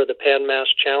day for the Pan Mass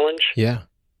Challenge. Yeah.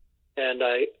 And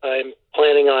I'm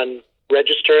planning on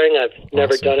registering. I've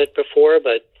never done it before,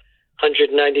 but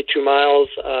 192 miles.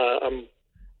 I'm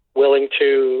willing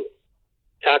to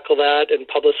tackle that and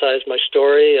publicize my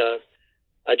story.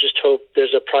 I just hope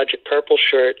there's a Project Purple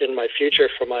shirt in my future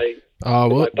for my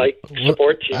bike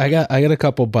support team. I got a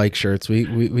couple bike shirts.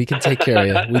 We can take care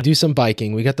of you. We do some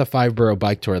biking. We got the 5-borough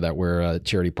bike tour that we're a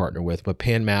charity partner with, but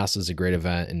Pan Mass is a great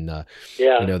event, and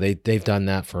they've done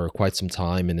that for quite some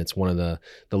time, and it's one of the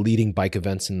leading bike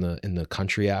events in the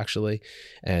country, actually,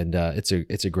 and it's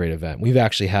a great event. We've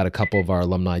actually had a couple of our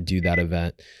alumni do that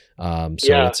event,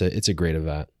 it's a great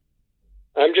event.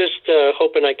 I'm just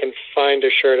hoping I can find a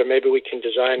shirt, or maybe we can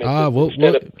design it.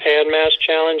 Instead of Pan Mass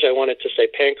Challenge, I want it to say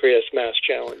Pancreas Mass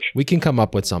Challenge. We can come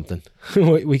up with something.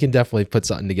 We can definitely put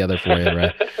something together for you,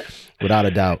 right? Without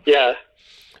a doubt. Yeah.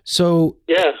 So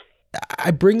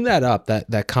I bring that up,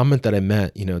 that comment that I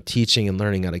meant, teaching and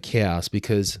learning out of chaos,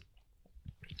 because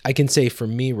I can say for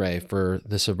me, Ray, for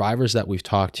the survivors that we've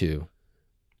talked to,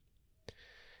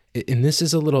 and this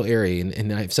is a little airy,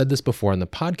 and I've said this before on the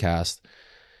podcast,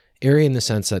 airy in the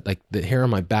sense that like the hair on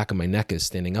my back of my neck is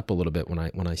standing up a little bit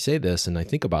when I say this and I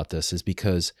think about this, is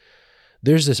because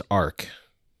there's this arc.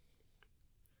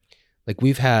 Like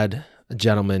we've had a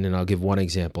gentleman, and I'll give one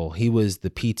example. He was the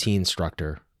PT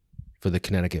instructor for the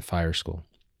Connecticut Fire School.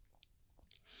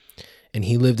 And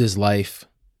he lived his life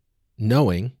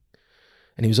knowing,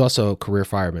 and he was also a career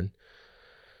fireman,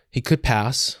 he could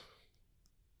pass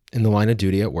in the line of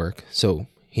duty at work. So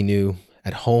he knew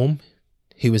at home,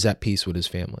 he was at peace with his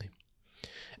family.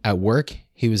 At work,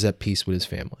 he was at peace with his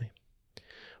family.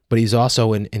 But he's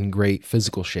also in great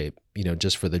physical shape,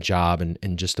 just for the job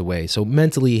and just the way. So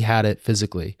mentally he had it,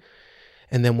 physically.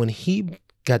 And then when he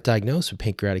got diagnosed with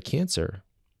pancreatic cancer,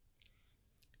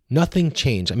 nothing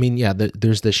changed. I mean, yeah,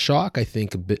 there's this shock, I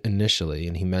think, a bit initially,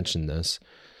 and he mentioned this,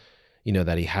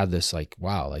 that he had this like,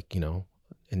 wow, like,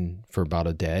 and for about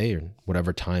a day or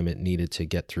whatever time it needed to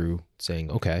get through saying,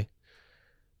 okay,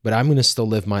 but I'm going to still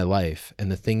live my life.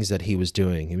 And the things that he was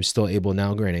doing, he was still able.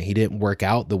 Now, granted, he didn't work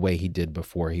out the way he did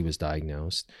before he was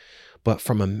diagnosed, but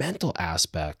from a mental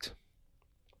aspect,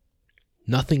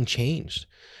 nothing changed.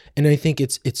 And I think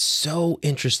it's so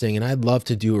interesting. And I'd love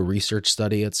to do a research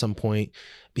study at some point,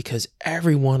 because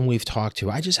everyone we've talked to,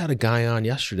 I just had a guy on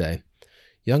yesterday,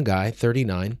 young guy,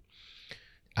 39,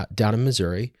 down in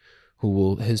Missouri,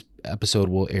 his episode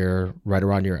will air right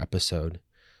around your episode.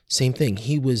 Same thing.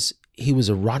 He was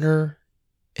a runner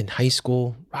in high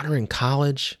school, runner in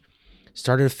college,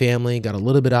 started a family, got a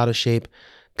little bit out of shape,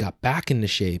 got back into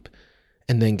shape,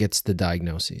 and then gets the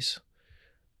diagnoses.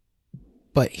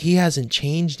 But he hasn't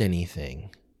changed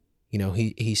anything.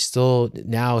 He's still,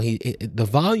 now the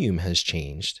volume has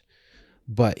changed,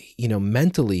 but,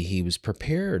 mentally he was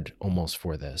prepared almost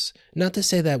for this. Not to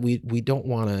say that we don't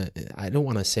want to, I don't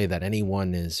want to say that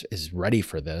anyone is ready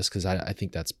for this, because I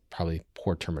think that's probably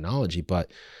poor terminology,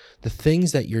 but the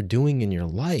things that you're doing in your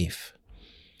life,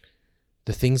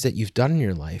 the things that you've done in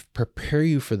your life prepare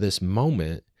you for this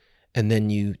moment, and then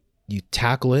you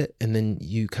tackle it, and then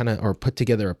you or put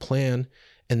together a plan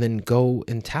and then go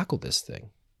and tackle this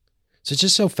thing. So it's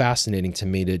just so fascinating to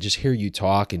me to just hear you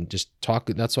talk and just talk.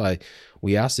 That's why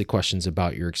we asked the questions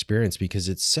about your experience, because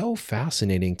it's so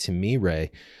fascinating to me,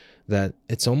 Ray, that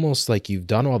it's almost like you've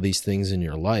done all these things in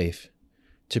your life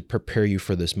to prepare you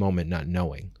for this moment, not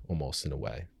knowing, almost in a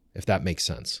way, if that makes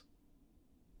sense.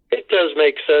 It does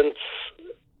make sense.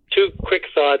 Two quick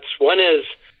thoughts. One is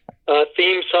a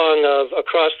theme song of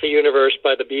Across the Universe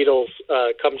by the Beatles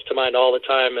comes to mind all the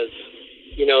time as,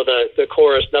 the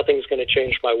chorus, "Nothing's going to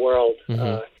change my world,"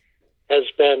 has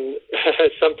been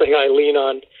something I lean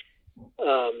on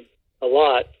a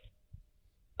lot.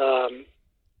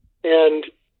 And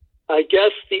I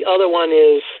guess the other one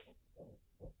is,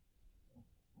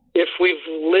 if we've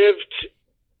lived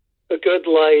a good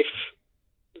life,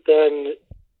 then,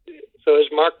 so as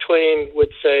Mark Twain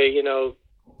would say,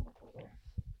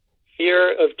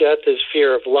 fear of death is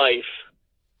fear of life.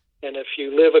 And if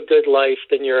you live a good life,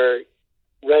 then you're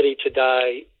ready to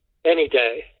die any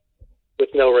day with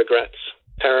no regrets.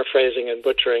 Paraphrasing and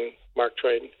butchering Mark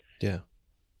Twain. Yeah.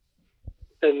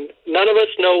 And none of us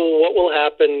know what will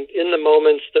happen in the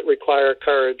moments that require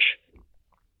courage.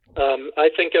 I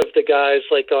think of the guys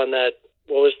like on that,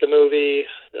 what was the movie?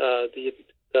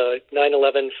 The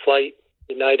 9/11 flight,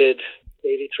 United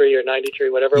 83 or 93,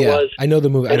 whatever it was. I know the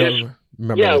movie. I don't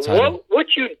remember the title.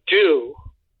 What you do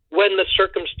when the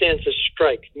circumstances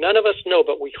strike, none of us know,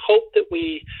 but we hope that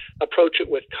we approach it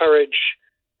with courage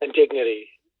and dignity.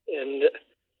 And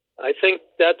I think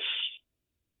that's,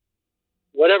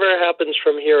 whatever happens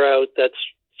from here out, that's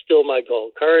still my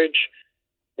goal. Courage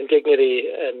and dignity,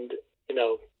 and,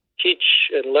 teach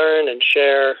and learn and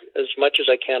share as much as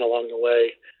I can along the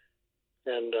way.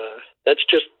 And that's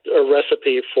just a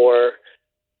recipe for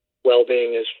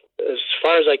well-being as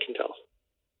far as I can tell.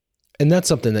 And that's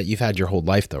something that you've had your whole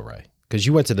life, though, right? Because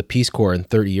you went to the Peace Corps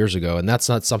 30 years ago, and that's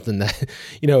not something that,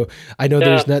 I know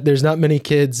there's not many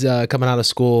kids coming out of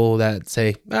school that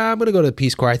say, I'm going to go to the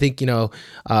Peace Corps. I think,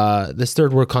 this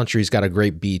third world country's got a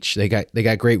great beach. They got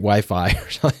great Wi-Fi or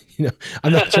something.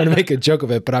 I'm not trying to make a joke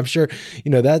of it, but I'm sure,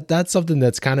 that's something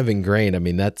that's kind of ingrained. I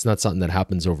mean, that's not something that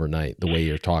happens overnight, the way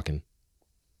you're talking.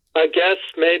 I guess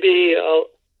maybe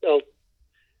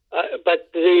but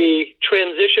the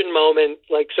transition moment,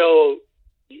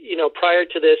 prior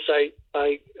to this,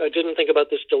 I didn't think about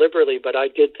this deliberately, but I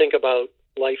did think about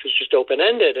life as just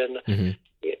open-ended. And,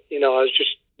 I was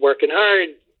just working hard,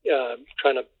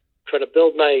 trying to trying to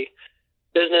build my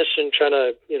business and trying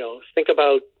to, think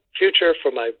about future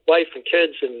for my wife and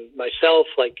kids and myself.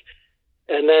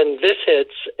 And then this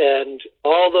hits, and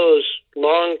all those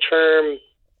long-term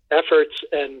efforts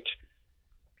and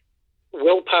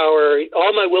willpower,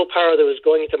 all my willpower that was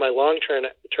going into my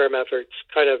long-term efforts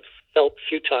kind of felt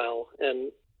futile,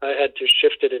 and I had to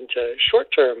shift it into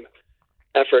short-term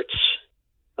efforts.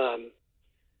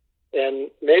 And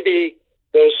maybe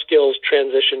those skills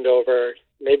transitioned over.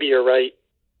 Maybe you're right.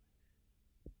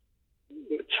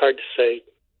 It's hard to say.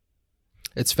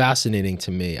 It's fascinating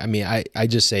to me. I mean, I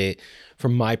just say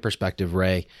from my perspective,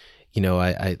 Ray,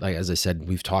 I like, as I said,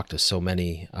 we've talked to so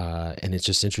many, and it's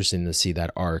just interesting to see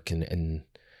that arc, and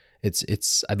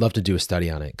I'd love to do a study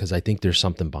on it, because I think there's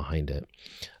something behind it.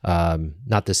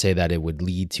 Not to say that it would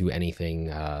lead to anything,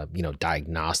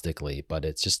 diagnostically, but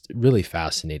it's just really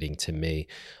fascinating to me.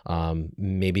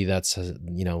 Maybe that's,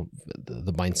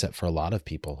 the mindset for a lot of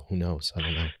people. Who knows? I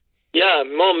don't know. Yeah,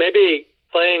 well, maybe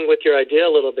playing with your idea a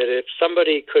little bit, if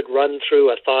somebody could run through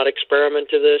a thought experiment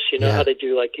to this, how they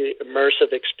do like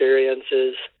immersive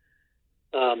experiences,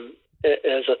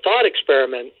 as a thought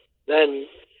experiment, then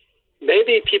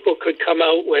maybe people could come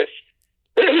out with,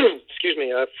 excuse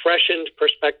me, a freshened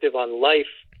perspective on life,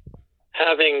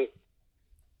 having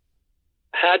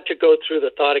had to go through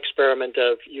the thought experiment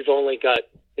of, you've only got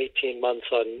 18 months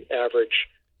on average.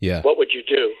 Yeah. What would you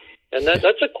do? And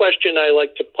that's a question I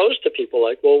like to pose to people,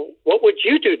 like, well, what would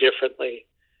you do differently?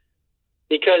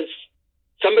 Because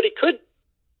somebody could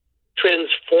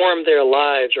transform their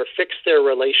lives or fix their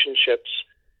relationships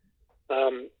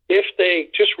if they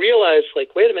just realize,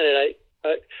 like, wait a minute,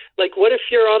 like, what if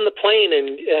you're on the plane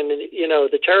and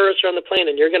the terrorists are on the plane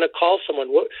and you're going to call someone?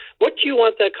 What do you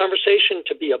want that conversation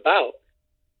to be about?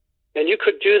 And you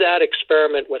could do that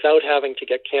experiment without having to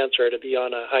get cancer, to be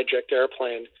on a hijacked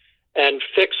airplane, and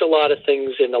fix a lot of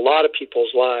things in a lot of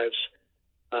people's lives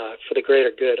for the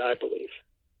greater good, I believe.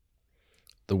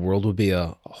 The world would be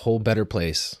a whole better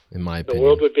place, in my opinion. The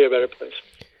world would be a better place.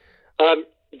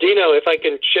 Dino, if I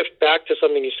can shift back to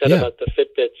something you said about the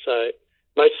Fitbits.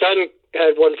 My son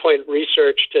at one point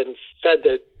researched and said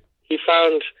that he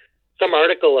found some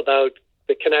article about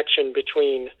the connection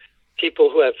between people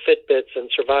who have Fitbits and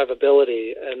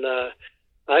survivability. And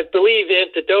I believe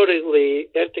anecdotally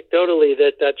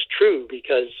that that's true,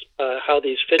 because how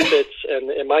these Fitbits,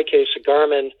 and in my case, a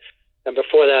Garmin, and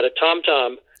before that, a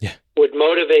TomTom, would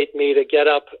motivate me to get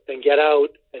up and get out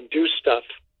and do stuff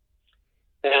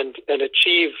and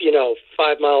achieve,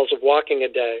 5 miles of walking a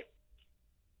day.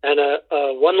 And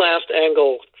one last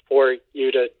angle for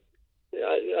you to,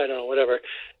 I don't know, whatever,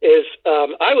 is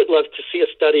I would love to see a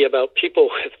study about people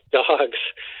with dogs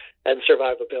and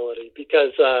survivability,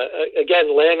 because,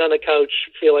 again, laying on the couch,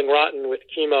 feeling rotten with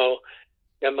chemo,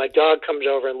 and my dog comes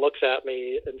over and looks at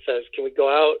me and says, can we go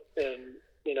out? And,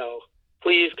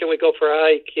 please, can we go for a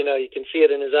hike? You can see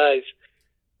it in his eyes.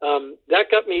 That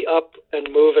got me up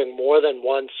and moving more than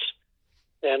once.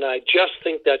 And I just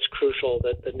think that's crucial,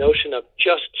 that the notion of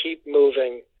just keep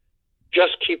moving,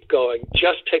 just keep going,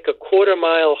 just take a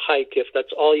quarter-mile hike if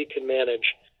that's all you can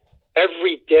manage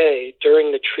every day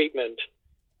during the treatment.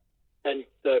 And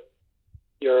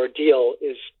your ordeal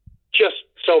is just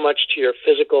so much to your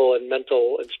physical and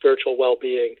mental and spiritual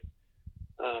well-being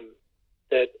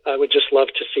that I would just love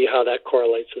to see how that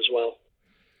correlates as well.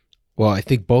 Well, I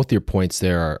think both your points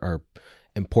there are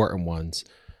important ones.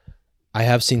 I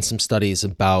have seen some studies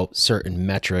about certain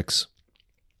metrics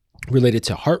related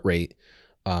to heart rate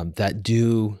that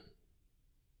do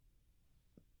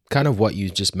kind of what you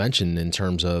just mentioned, in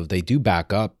terms of they do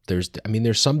back up. There's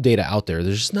some data out there.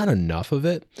 There's just not enough of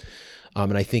it.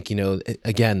 And I think,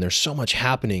 again, there's so much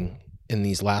happening in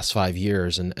these last 5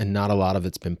 years, and not a lot of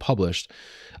it's been published.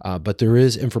 But there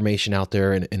is information out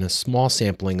there in a small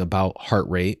sampling about heart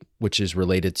rate, which is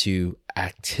related to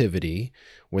activity,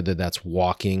 whether that's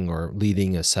walking or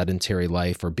leading a sedentary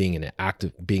life or being in an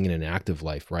active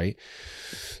life, right?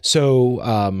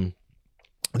 So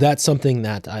that's something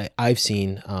that I've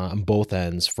seen on both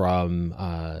ends, from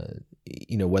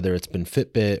whether it's been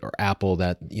Fitbit or Apple,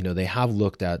 that they have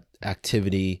looked at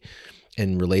activity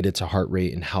and related to heart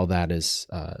rate and how that is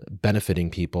benefiting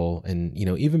people, and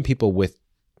even people with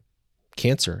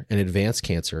cancer and advanced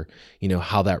cancer,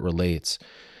 how that relates.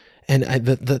 And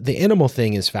the animal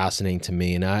thing is fascinating to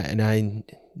me, and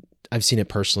I've seen it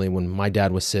personally. When my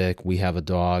dad was sick, we have a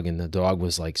dog, and the dog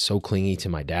was like so clingy to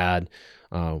my dad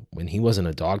when he wasn't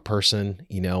a dog person,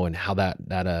 and how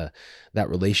that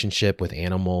relationship with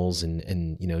animals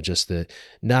and just the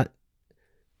not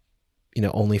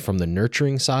only from the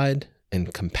nurturing side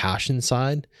and compassion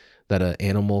side that an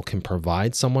animal can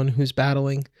provide someone who's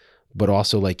battling, but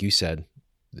also, like you said,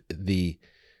 the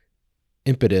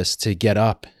impetus to get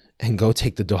up and go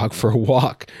take the dog for a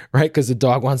walk, right? Because the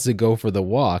dog wants to go for the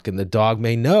walk, and the dog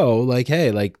may know, like,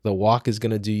 hey, like the walk is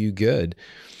going to do you good.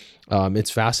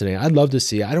 It's fascinating. I'd love to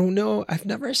see. I don't know. I've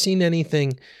never seen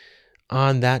anything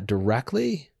on that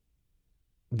directly,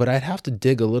 but I'd have to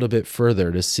dig a little bit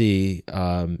further to see,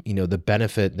 the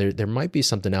benefit. There might be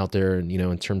something out there,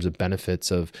 in terms of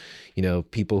benefits of,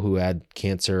 people who had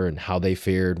cancer and how they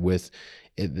fared with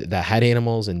that had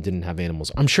animals and didn't have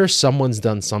animals. I'm sure someone's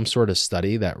done some sort of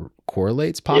study that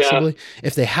correlates possibly. Yeah.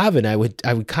 If they haven't, I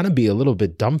would kind of be a little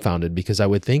bit dumbfounded, because I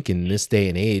would think in this day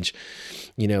and age,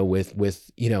 they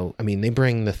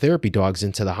bring the therapy dogs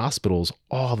into the hospitals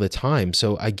all the time.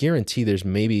 So I guarantee there's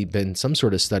maybe been some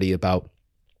sort of study about,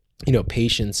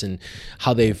 patients and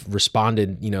how they've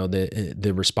responded,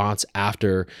 the response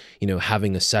after,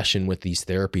 having a session with these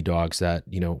therapy dogs that,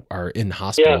 are in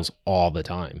hospitals all the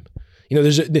time.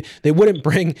 They wouldn't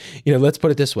bring, let's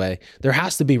put it this way. There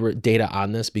has to be data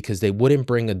on this, because they wouldn't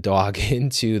bring a dog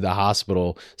into the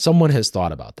hospital. Someone has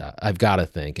thought about that, I've got to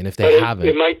think. And if they haven't,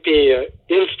 it might be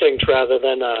instinct rather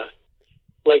than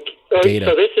data.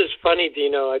 So this is funny,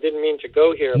 Dino. I didn't mean to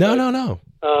go here. No.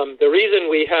 The reason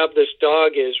we have this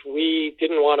dog is we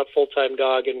didn't want a full-time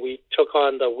dog, and we took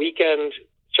on the weekend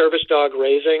service dog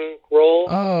raising role.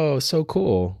 Oh, so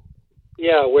cool.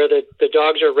 Yeah, where the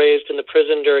dogs are raised in the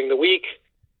prison during the week,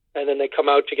 and then they come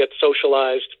out to get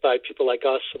socialized by people like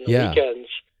us on the weekends.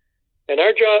 And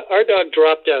our dog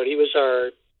dropped out. He was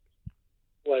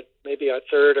maybe our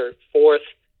third or fourth.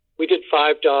 We did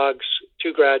 5 dogs.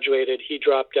 2 graduated. He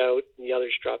dropped out, and the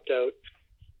others dropped out.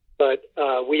 But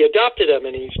we adopted him,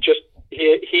 and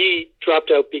he dropped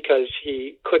out because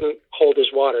he couldn't hold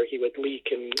his water. He would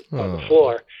leak on the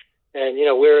floor. And,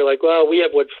 we were like, well, we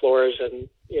have wood floors, and,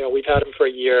 we've had him for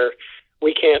a year.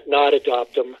 We can't not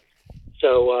adopt him.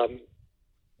 So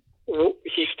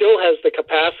he still has the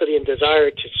capacity and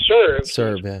desire to serve.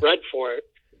 He's bred for it.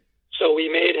 So we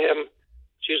made him,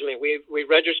 we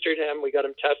registered him. We got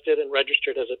him tested and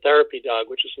registered as a therapy dog,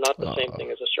 which is not the same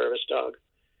thing as a service dog.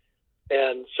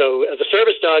 And so as a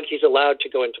service dog, he's allowed to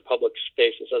go into public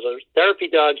spaces. As a therapy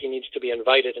dog, he needs to be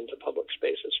invited into public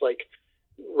spaces like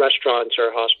restaurants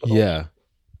or hospitals. Yeah.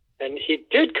 And he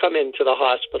did come into the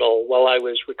hospital while I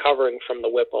was recovering from the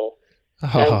Whipple.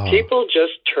 And people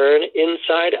just turn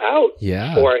inside out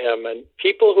for him. And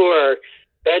people who are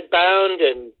bedbound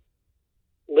and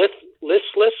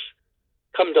listless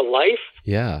come to life.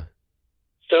 Yeah.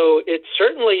 So it's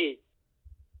certainly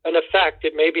an effect.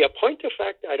 It may be a point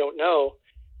effect. I don't know.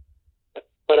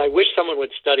 But I wish someone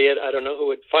would study it. I don't know who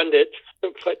would fund it,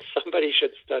 but somebody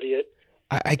should study it.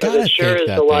 I gotta think is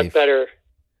that a lot better.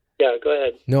 Yeah, go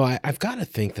ahead. No, I've got to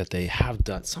think that they have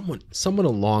done, someone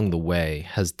along the way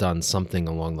has done something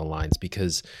along the lines,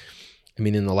 because,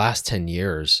 in the last 10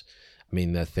 years,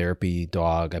 the therapy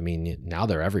dog, now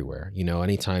they're everywhere.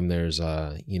 Anytime there's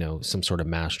some sort of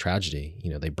mass tragedy,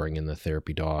 they bring in the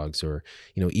therapy dogs, or,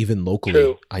 even locally.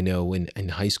 True. I know in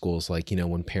high schools,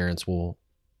 when parents will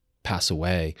pass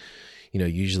away,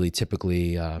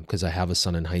 typically, because I have a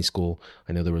son in high school,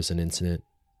 I know there was an incident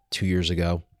 2 years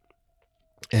ago,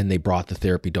 and they brought the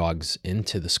therapy dogs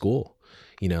into the school,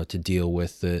 to deal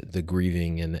with the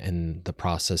grieving and the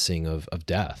processing of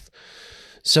death.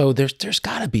 So there's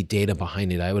got to be data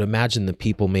behind it. I would imagine the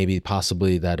people maybe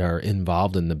possibly that are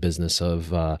involved in the business of,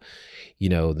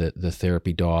 the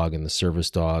therapy dog and the service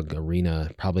dog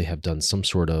arena probably have done some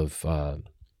sort of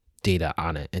data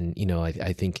on it. And,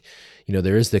 I think,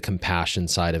 there is the compassion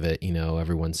side of it.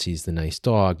 Everyone sees the nice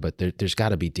dog, but there's got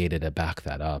to be data to back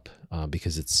that up,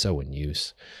 because it's so in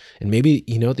use. And maybe,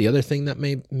 the other thing that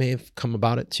may have come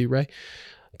about it too, Ray,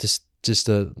 just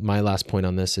my last point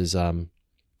on this is,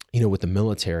 with the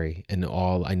military and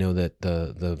all, I know that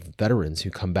the veterans who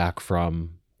come back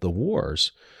from the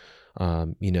wars,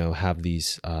 have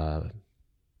these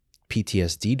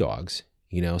PTSD dogs,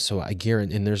 so I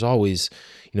guarantee, and there's always,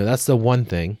 that's the one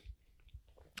thing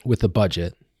with the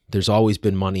budget. There's always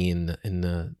been money in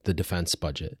the defense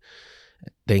budget.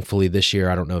 Thankfully this year,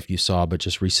 I don't know if you saw, but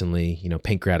just recently,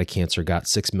 pancreatic cancer got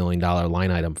 $6 million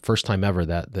line item. First time ever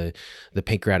that the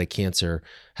pancreatic cancer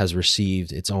has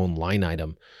received its own line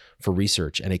item for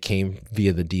research, and it came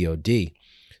via the DOD.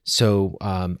 So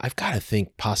I've got to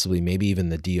think possibly maybe even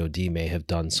the DOD may have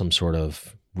done some sort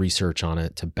of research on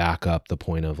it to back up the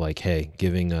point of hey,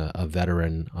 giving a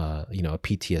veteran, a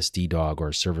PTSD dog or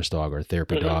a service dog or a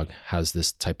therapy dog has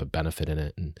this type of benefit in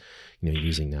it, and,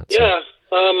 using that. Yeah.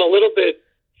 A little bit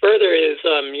further is,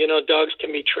 dogs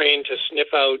can be trained to sniff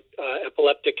out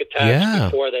epileptic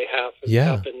attacks before they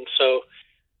happen. So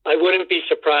I wouldn't be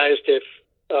surprised if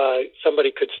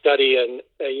somebody could study and,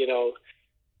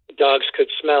 dogs could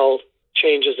smell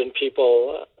changes in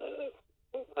people.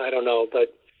 I don't know,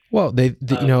 but well,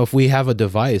 if we have a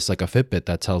device like a Fitbit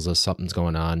that tells us something's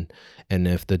going on, and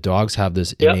if the dogs have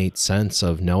this innate sense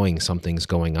of knowing something's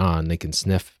going on, they can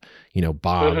sniff,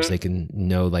 bombs, they can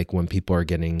know like when people are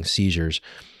getting seizures.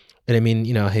 And I mean,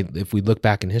 hey, if we look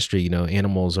back in history,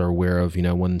 animals are aware of,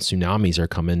 when tsunamis are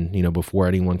coming, before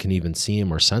anyone can even see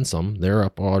them or sense them, they're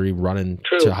up already running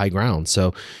to high ground.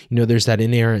 So, there's that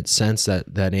inherent sense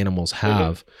that animals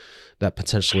have that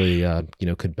potentially,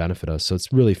 could benefit us. So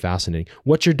it's really fascinating.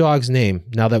 What's your dog's name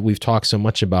now that we've talked so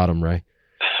much about him, Ray?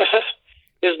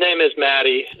 His name is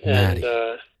Maddie. And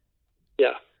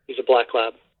he's a black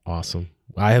lab. Awesome.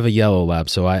 I have a yellow lab,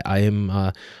 so I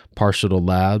am partial to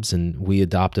labs, and we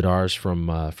adopted ours from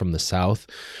the South,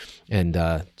 and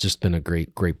just been a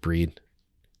great breed.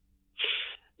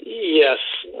 Yes,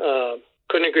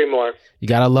 couldn't agree more. You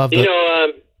gotta love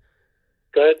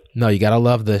go ahead. No, you gotta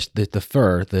love the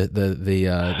fur,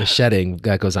 the shedding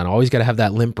that goes on. Always gotta have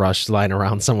that lint brush lying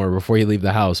around somewhere before you leave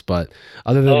the house. But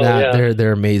other than that,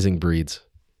 they're amazing breeds.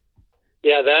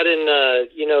 Yeah, that and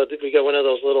we got one of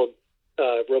those little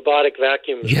robotic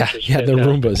vacuums. Yeah, the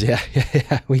Roombas.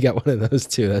 Yeah, we got one of those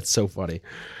too. That's so funny.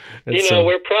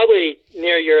 We're probably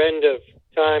near your end of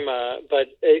time, but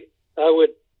I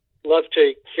would love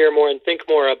to hear more and think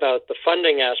more about the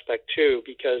funding aspect too,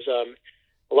 because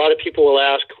a lot of people will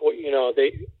ask,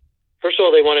 first of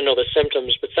all, they want to know the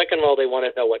symptoms, but second of all, they want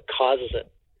to know what causes it.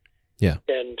 Yeah.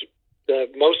 And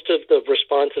most of the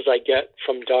responses I get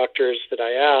from doctors that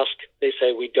I ask, they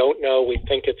say, we don't know, we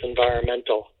think it's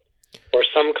environmental, or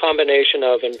some combination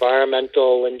of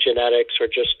environmental and genetics, or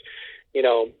just,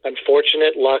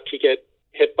 unfortunate luck, you get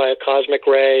hit by a cosmic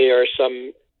ray or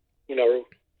some,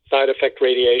 side effect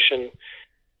radiation.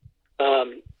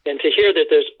 And to hear that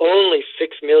there's only $6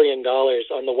 million,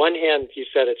 on the one hand, you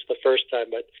said it's the first time,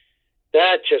 but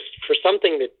that just, for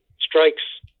something that strikes,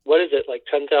 what is it, like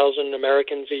 10,000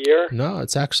 Americans a year? No,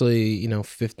 it's actually,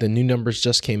 the new numbers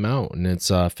just came out, and it's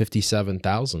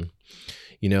 57,000.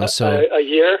 So a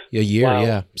year? A year, wow.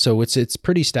 Yeah. So it's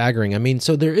pretty staggering. I mean,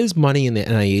 so there is money in the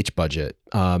NIH budget,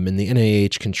 and the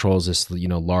NIH controls this,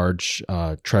 large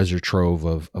treasure trove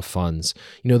of funds.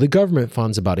 The government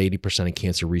funds about 80% of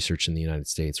cancer research in the United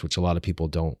States, which a lot of people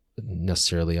don't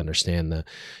necessarily understand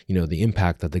the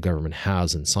impact that the government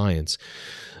has in science.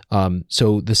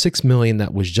 So the $6 million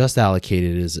that was just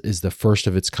allocated is the first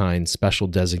of its kind special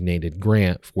designated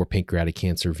grant for pancreatic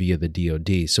cancer via the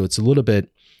DoD. So it's a little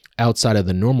bit outside of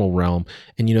the normal realm.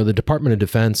 And, the Department of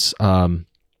Defense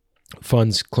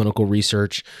funds clinical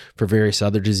research for various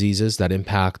other diseases that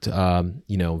impact,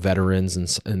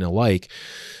 veterans and the like.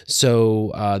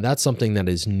 So that's something that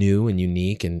is new and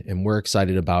unique, and we're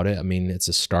excited about it. I mean, it's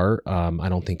a start. I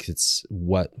don't think it's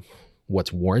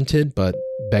what's warranted, but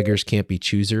beggars can't be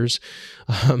choosers,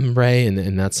 Ray.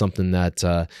 And that's something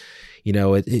that,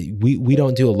 we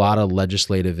don't do a lot of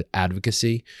legislative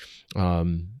advocacy,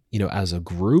 as a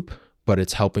group, but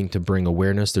it's helping to bring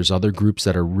awareness. There's other groups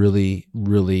that are really,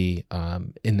 really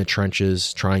in the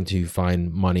trenches trying to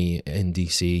find money in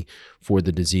DC for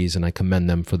the disease, and I commend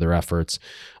them for their efforts.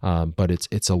 But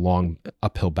it's a long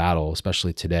uphill battle,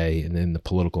 especially today and in the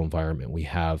political environment we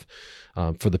have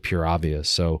for the pure obvious.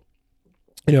 So,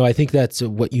 I think that's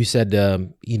what you said.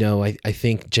 I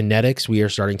think genetics, we are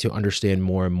starting to understand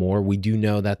more and more. We do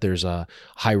know that there's a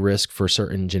high risk for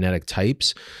certain genetic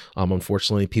types.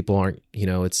 Unfortunately, people aren't,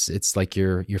 it's like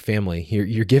your family.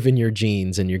 You're given your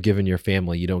genes and you're given your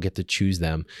family. You don't get to choose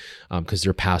them because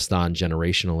they're passed on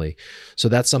generationally. So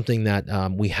that's something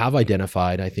that we have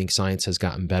identified. I think science has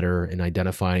gotten better in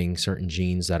identifying certain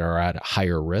genes that are at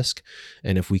higher risk.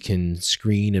 And if we can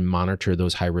screen and monitor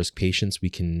those high risk patients, we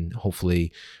can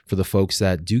hopefully, for the folks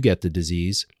that do get the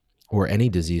disease, or any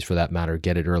disease for that matter,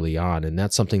 get it early on. And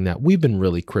that's something that we've been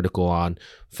really critical on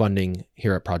funding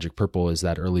here at Project Purple, is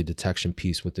that early detection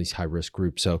piece with these high-risk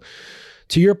groups. So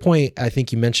to your point, I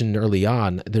think you mentioned early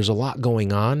on, there's a lot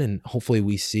going on, and hopefully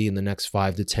we see in the next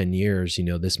 5 to 10 years,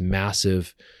 this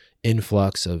massive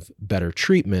influx of better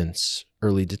treatments,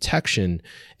 early detection,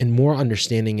 and more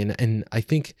understanding. And I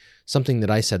think something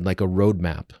that I said, like a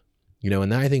roadmap,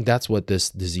 and I think that's what this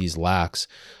disease lacks,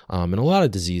 and a lot of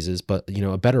diseases, but,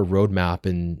 a better roadmap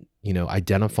in,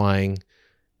 identifying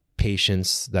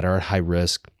patients that are at high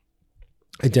risk,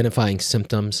 identifying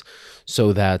symptoms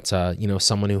so that,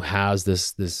 someone who has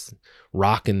this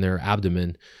rock in their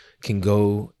abdomen can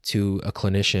go to a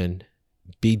clinician,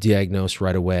 be diagnosed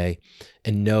right away,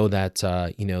 and know that,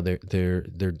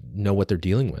 they know what they're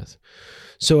dealing with.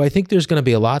 So I think there's going to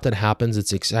be a lot that happens.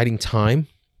 It's an exciting time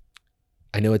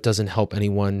I know it doesn't help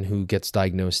anyone who gets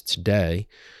diagnosed today,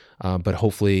 but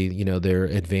hopefully, there are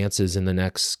advances in the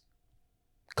next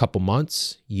couple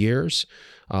months, years,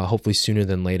 hopefully sooner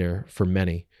than later for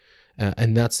many.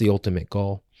 And that's the ultimate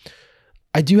goal.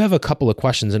 I do have a couple of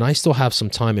questions, and I still have some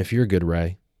time if you're good,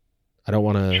 Ray. I don't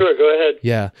want to. Sure, go ahead.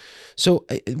 Yeah. So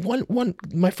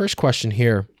my first question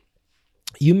here,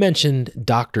 you mentioned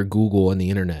Dr. Google and the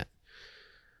internet.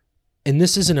 And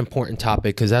this is an important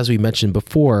topic because, as we mentioned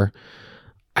before,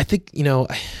 I think,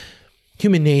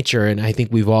 human nature, and I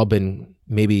think we've all been,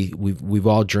 maybe we've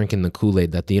all drinking the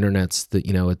Kool-Aid that the internet's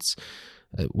it's,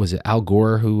 was it Al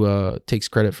Gore who takes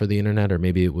credit for the internet, or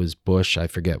maybe it was Bush? I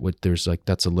forget what. There's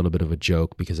that's a little bit of a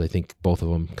joke because I think both of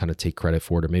them kind of take credit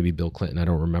for it, or maybe Bill Clinton. I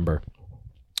don't remember.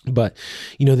 But,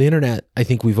 the internet, I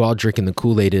think we've all drinking the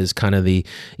Kool-Aid is kind of the,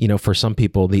 for some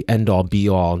people, the end all be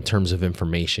all in terms of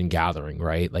information gathering,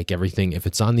 right? Like everything, if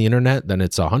it's on the internet, then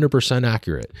it's 100%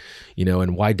 accurate,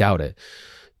 and why doubt it?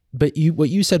 But what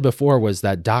you said before was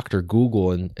that Dr. Google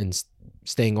and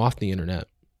staying off the internet.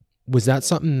 Was that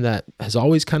something that has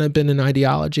always kind of been an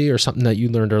ideology, or something that you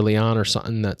learned early on, or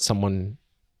something that someone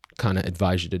kind of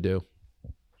advised you to do?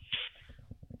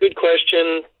 Good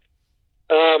question.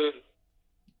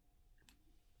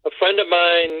 A friend of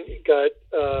mine got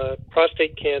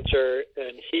prostate cancer,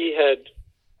 and he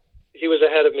was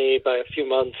ahead of me by a few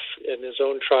months in his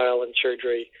own trial and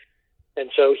surgery. And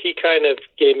so he kind of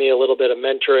gave me a little bit of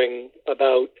mentoring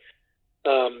about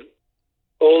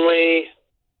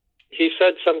he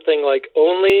said something like,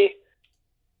 only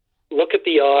look at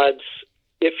the odds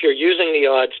if you're using the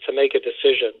odds to make a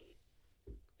decision.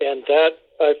 And that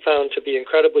I found to be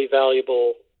incredibly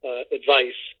valuable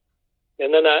advice.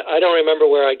 And then I don't remember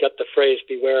where I got the phrase,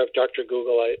 beware of Dr.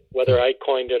 Google, whether I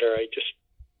coined it or I just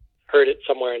heard it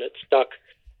somewhere and it stuck.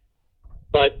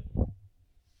 But,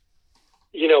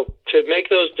 to make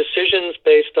those decisions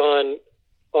based on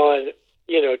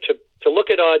to look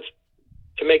at odds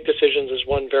to make decisions is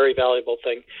one very valuable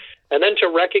thing. And then to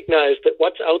recognize that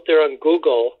what's out there on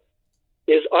Google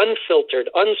is unfiltered,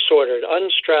 unsorted,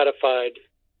 unstratified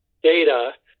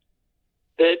data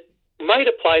that might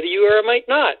apply to you or it might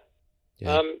not.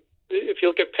 Yeah. If you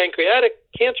look at pancreatic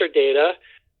cancer data,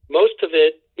 most of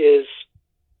it is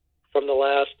from the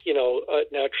last,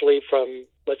 naturally from,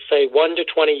 let's say, 1 to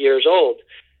 20 years old.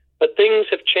 But things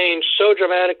have changed so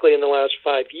dramatically in the last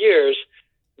 5 years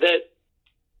that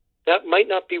might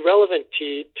not be relevant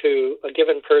to a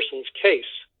given person's case.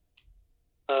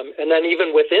 And then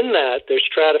even within that, there's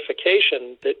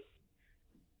stratification that,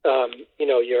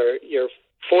 you're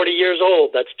 40 years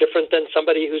old. That's different than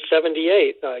somebody who's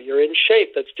 78. You're in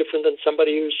shape. That's different than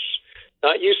somebody who's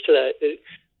not used to that.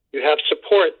 You have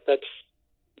support. That's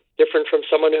different from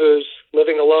someone who's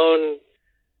living alone,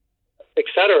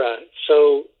 etc.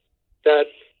 So that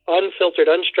unfiltered,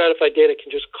 unstratified data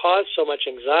can just cause so much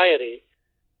anxiety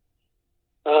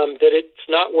that it's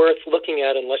not worth looking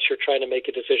at unless you're trying to make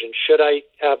a decision. Should I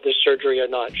have this surgery or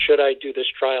not? Should I do this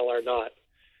trial or not?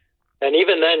 And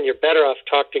even then, you're better off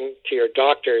talking to your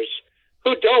doctors,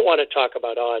 who don't want to talk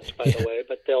about odds, by the way,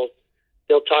 but they'll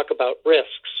talk about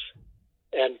risks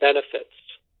and benefits.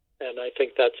 And I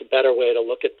think that's a better way to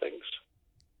look at things.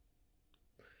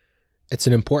 It's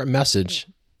an important message.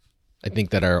 I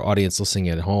think that our audience listening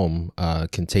at home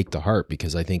can take to heart,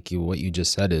 because I think what you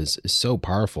just said is so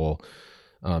powerful,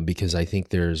 because I think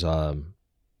there's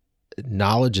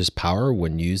knowledge is power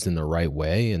when used in the right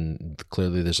way. And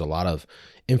clearly there's a lot of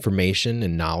information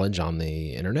and knowledge on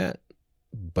the internet,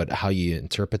 but how you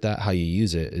interpret that, how you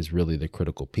use it is really the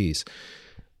critical piece.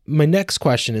 My next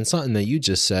question, and something that you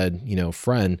just said,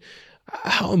 friend,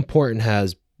 how important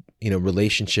has,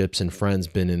 relationships and friends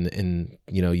been in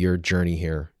your journey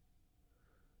here?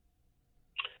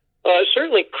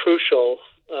 Certainly crucial.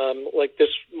 Like this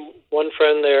one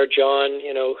friend there, John,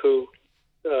 who,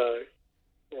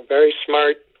 very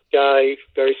smart guy,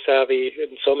 very savvy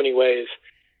in so many ways,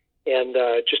 and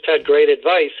just had great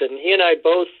advice. And he and I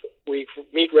both, we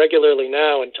meet regularly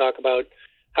now and talk about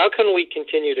how can we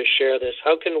continue to share this?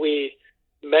 How can we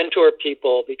mentor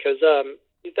people? Because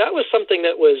that was something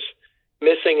that was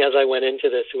missing as I went into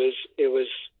this.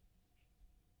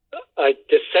 I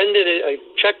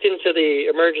checked into the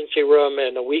emergency room,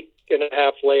 and a week and a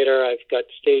half later, I've got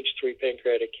stage 3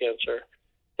 pancreatic cancer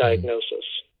diagnosis.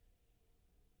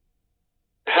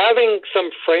 Having some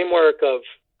framework of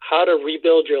how to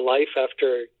rebuild your life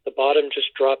after the bottom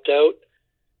just dropped out,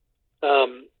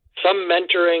 some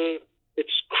mentoring,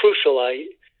 it's crucial. I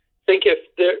think if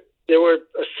there were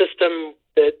a system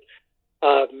that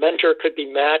a mentor could be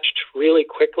matched really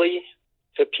quickly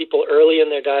to people early in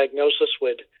their diagnosis,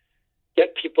 would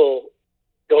get people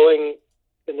going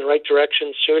in the right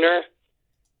direction sooner,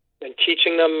 and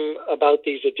teaching them about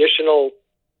these additional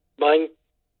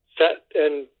mindset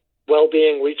and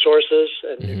well-being resources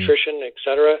and nutrition,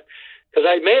 etc. Because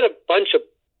I made a bunch of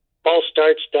false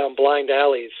starts down blind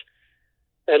alleys,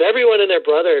 and everyone and their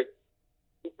brother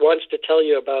wants to tell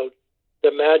you about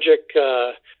the magic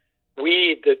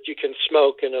weed that you can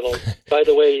smoke, and it'll, by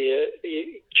the way,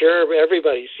 cure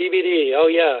everybody. CBD, oh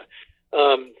yeah.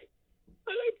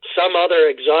 Some other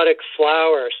exotic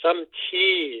flower, some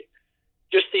tea,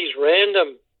 just these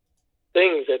random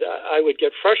things that I would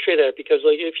get frustrated at, because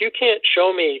like, if you can't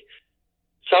show me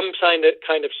some kind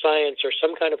of science or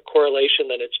some kind of correlation,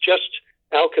 then it's just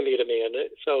alchemy to me. And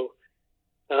so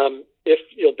if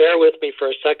you'll bear with me for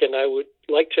a second, I would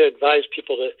like to advise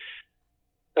people to,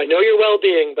 I know your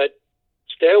well-being, but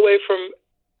stay away from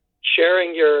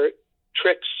sharing your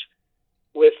tricks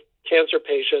with cancer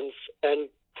patients, and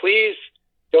please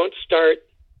don't start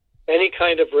any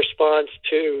kind of response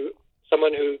to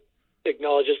someone who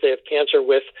acknowledges they have cancer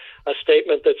with a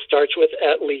statement that starts with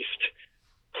 "at least."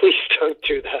 Please don't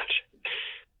do that.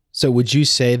 So would you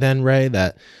say then, Ray,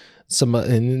 that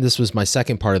and this was my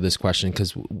second part of this question,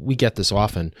 because we get this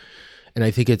often, and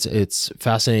I think it's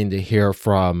fascinating to hear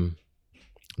from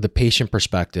the patient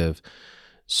perspective.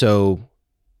 So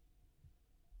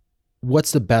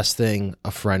what's the best thing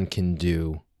a friend can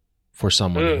do for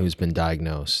someone who's been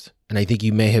diagnosed? And I think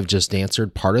you may have just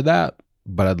answered part of that,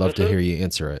 but I'd love to hear you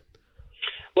answer it.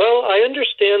 Well, I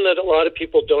understand that a lot of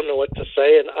people don't know what to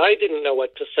say, and I didn't know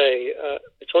what to say.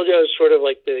 I told you I was sort of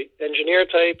like the engineer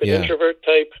type, an introvert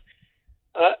type.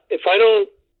 If I don't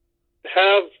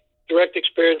have direct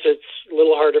experience, it's a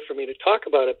little harder for me to talk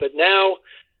about it. But now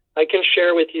I can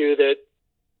share with you that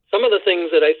some of the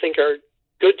things that I think are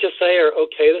good to say or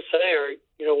okay to say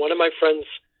are, one of my friends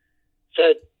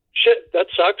said, "Shit, that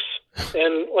sucks."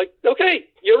 And like, okay,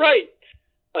 you're right.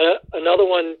 Another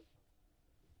one,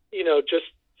 just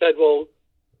said, "Well,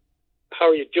 how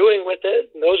are you doing with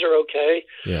it?" And those are okay.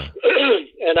 Yeah.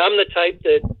 And I'm the type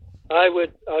that I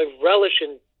relish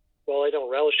in, well, I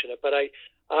don't relish in it, but I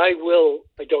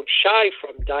don't shy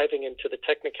from diving into the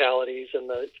technicalities and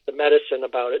the medicine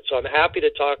about it. So I'm happy to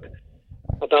talk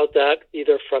about that,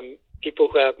 either from people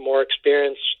who have more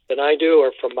experience than I do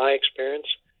or from my experience.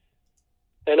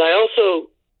 And I also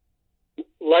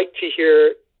like to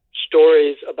hear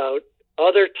stories about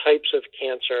other types of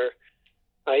cancer.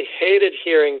 I hated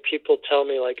hearing people tell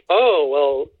me like, "Oh,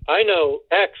 well, I know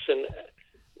X, and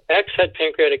X had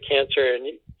pancreatic cancer and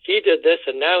he did this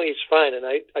and now he's fine." And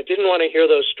I didn't want to hear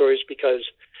those stories because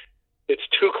it's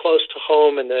too close to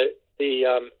home, and the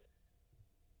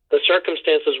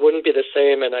circumstances wouldn't be the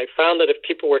same. And I found that if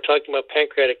people were talking about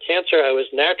pancreatic cancer, I was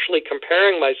naturally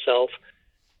comparing myself,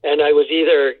 and I was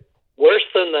either worse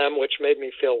than them, which made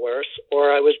me feel worse,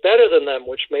 or I was better than them,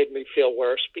 which made me feel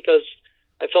worse, because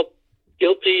I felt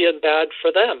guilty and bad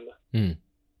for them.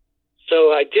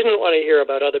 So I didn't want to hear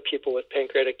about other people with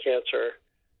pancreatic cancer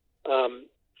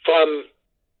from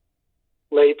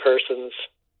lay persons.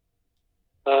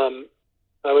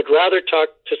 I would rather talk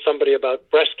to somebody about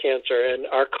breast cancer and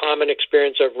our common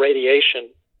experience of radiation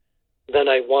than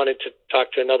I wanted to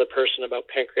talk to another person about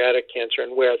pancreatic cancer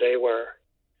and where they were,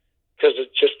 because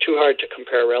it's just too hard to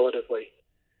compare relatively.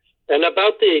 And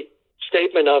about the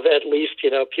statement of "at least,"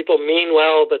 people mean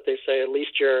well, but they say, "At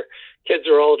least your kids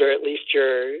are older, at least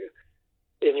you're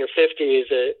in your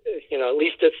 50s, at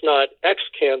least it's not X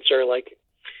cancer." Like,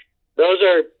 those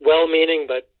are well-meaning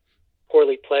but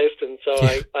poorly placed. And so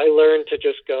I learned to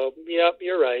just go, "Yep,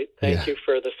 you're right. Thank you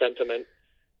for the sentiment."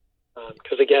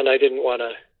 Because again, I didn't want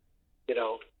to,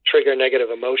 trigger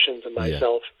negative emotions in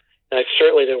myself. And I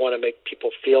certainly didn't want to make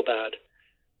people feel bad.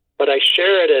 But I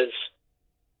share it as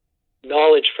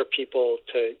knowledge for people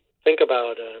to think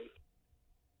about,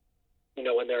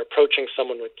 when they're approaching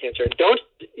someone with cancer. And don't,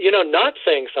 not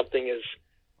saying something is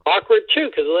awkward too,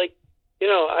 because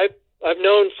I've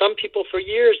known some people for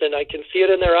years, and I can see it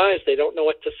in their eyes. They don't know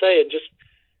what to say, and just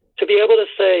to be able to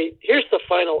say, "Here's the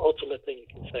final ultimate thing you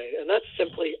can say," and that's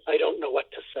simply, "I don't know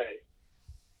what to say,"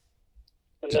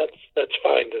 and that's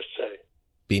fine to say.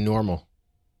 Be normal.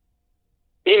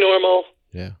 Be normal.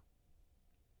 Yeah.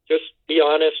 Just be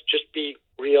honest. Just be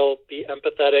real. Be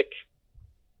empathetic.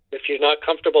 If you're not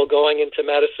comfortable going into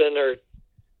medicine or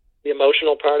the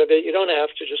emotional part of it, you don't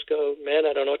have to. Just go, "Man,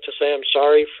 I don't know what to say. I'm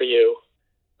sorry for you.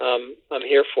 I'm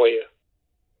here for you."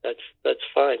 That's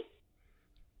fine.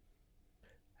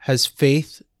 Has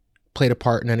faith played a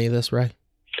part in any of this, Ray?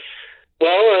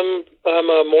 Well, I'm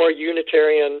a more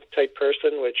Unitarian type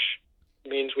person, which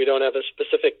means we don't have a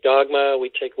specific dogma. We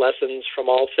take lessons from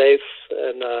all faiths,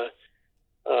 and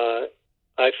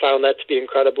I found that to be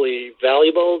incredibly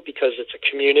valuable because it's a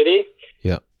community.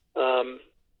 Yeah.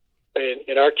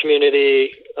 In our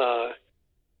community,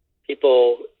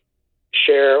 people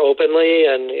share openly,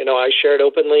 and I shared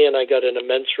openly, and I got an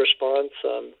immense response.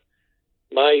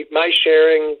 My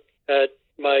sharing at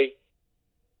my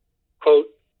quote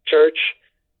church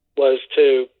was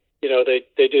to,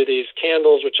 they do these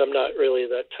candles, which I'm not really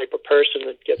that type of person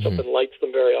that gets up and lights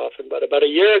them very often. But about a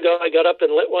year ago, I got up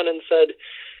and lit one and said,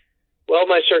 well,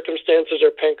 my circumstances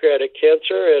are pancreatic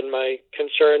cancer, and my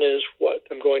concern is what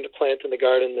I'm going to plant in the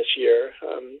garden this year,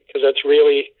 because that's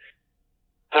really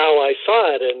how I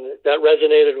saw it, and that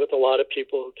resonated with a lot of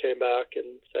people who came back and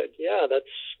said, yeah,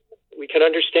 we can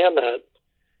understand that.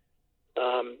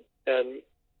 And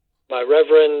my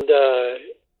Reverend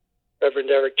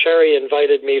Eric Cherry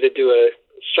invited me to do a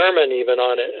sermon even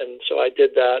on it, and so I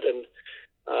did that, and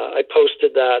I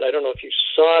posted that. I don't know if you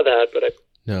saw that, but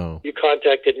No. You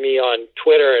contacted me on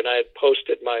Twitter, and I had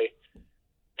posted my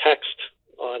text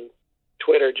on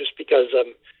Twitter just because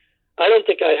I don't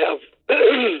think I have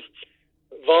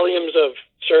volumes of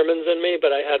sermons in me,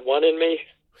 but I had one in me.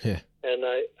 Yeah. And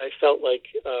I felt like,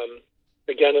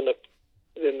 again, in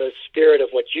the spirit of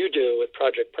what you do with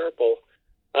Project Purple,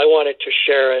 I wanted to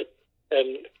share it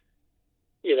and,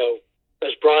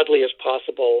 as broadly as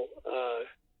possible.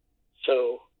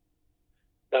 So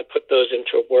I put those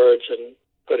into words and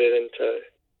put it into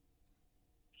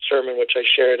sermon, which I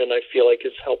shared, and I feel like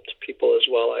it's helped people as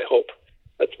well. I hope.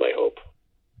 That's my hope.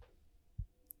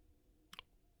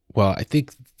 Well, I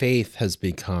think faith has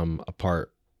become a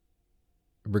part,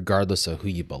 regardless of who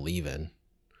you believe in.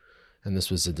 And this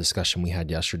was a discussion we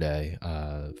had yesterday.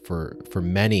 For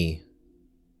many,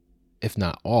 if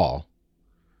not all,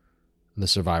 the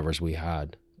survivors we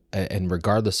had, and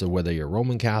regardless of whether you're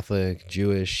Roman Catholic,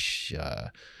 Jewish,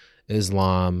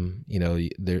 Islam,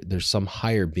 there's some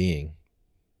higher being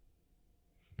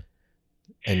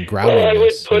and grounding. Well, I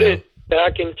would put it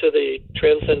back into the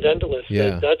transcendentalist.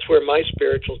 Yeah. That's where my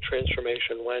spiritual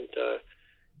transformation went.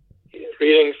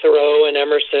 Reading Thoreau and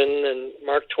Emerson and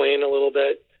Mark Twain a little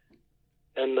bit,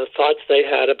 and the thoughts they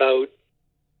had about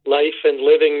life and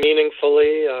living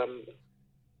meaningfully.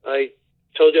 I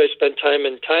told you I spent time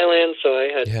in Thailand, so I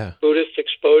had Buddhist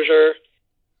exposure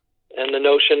and the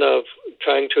notion of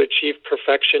trying to achieve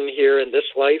perfection here in this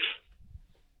life.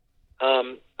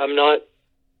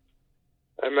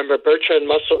 I remember Bertrand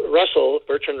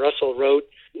Russell wrote,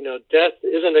 death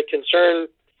isn't a concern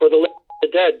for the living and the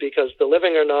dead because the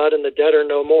living are not and the dead are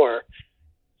no more.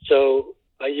 So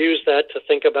I use that to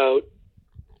think about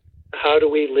how do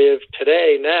we live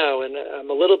today, now, and I'm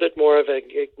a little bit more of an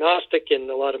agnostic in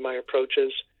a lot of my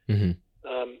approaches,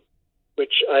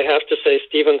 which I have to say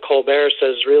Stephen Colbert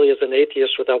says really is an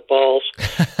atheist without balls.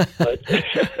 But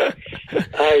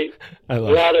I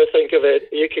rather think of it,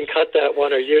 you can cut that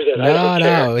one or use it.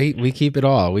 No, we keep it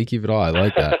all. We keep it all. I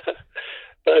like that.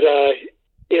 But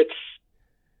it's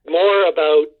more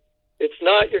about, it's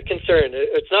not your concern.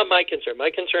 It's not my concern.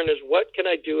 My concern is what can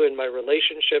I do in my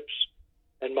relationships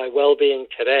and my well-being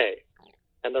today?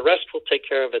 And the rest will take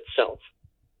care of itself.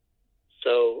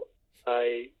 So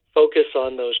I focus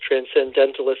on those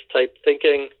transcendentalist type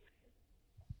thinking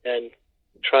and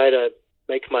try to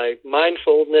make my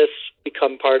mindfulness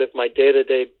become part of my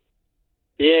day-to-day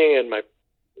being and my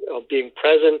being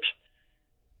present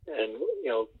and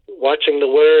watching the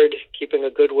word, keeping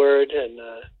a good word, and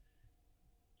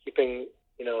keeping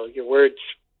your words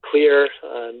clear,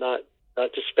 not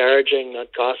disparaging, not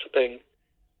gossiping.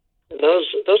 And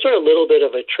those are a little bit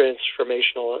of a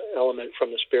transformational element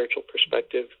from the spiritual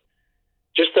perspective.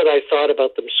 Just that I thought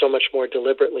about them so much more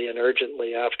deliberately and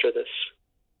urgently after this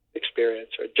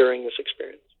experience or during this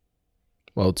experience.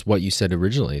 Well, it's what you said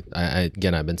originally. I've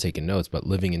been taking notes, but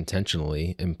living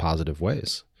intentionally in positive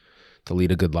ways to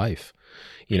lead a good life.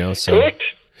 So correct.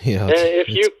 And if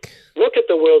you look at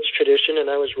the world's tradition, and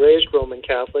I was raised Roman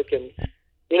Catholic, and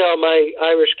my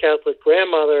Irish Catholic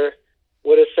grandmother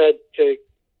would have said to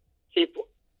keep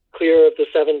clear of the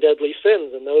 7 deadly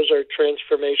sins, and those are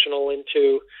transformational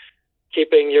into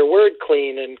keeping your word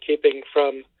clean and keeping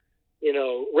from,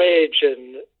 rage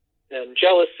and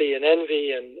jealousy and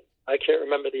envy, and I can't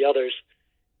remember the others,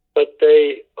 but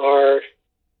they are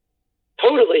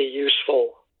totally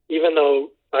useful, even though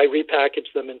I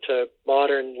repackage them into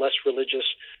modern, less religious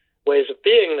ways of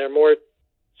being. They're more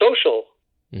social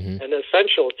and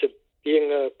essential to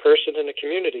being a person in a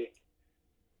community.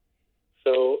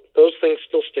 So those things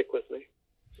still stick with me.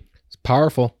 It's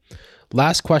powerful.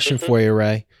 Last question for you,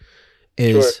 Ray,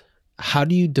 is how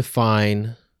do you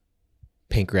define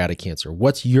pancreatic cancer?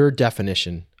 What's your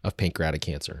definition of pancreatic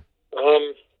cancer?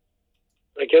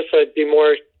 I guess I'd be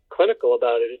more clinical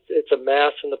about it. It's a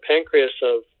mass in the pancreas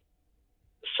of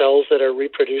cells that are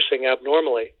reproducing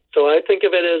abnormally. So I think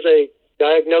of it as a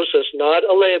diagnosis, not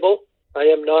a label. I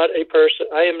am not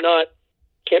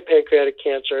pancreatic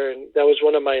cancer, and that was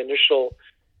one of my initial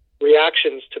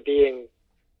reactions to being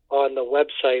on the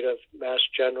website of Mass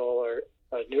General, or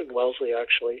Newton Wellesley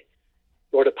actually,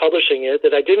 or to publishing it,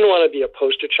 that I didn't want to be a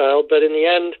poster child. But in the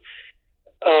end,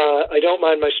 I don't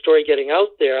mind my story getting out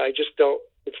there. I just don't,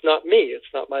 it's not me. It's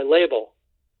not my label.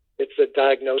 It's a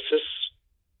diagnosis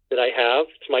that I have.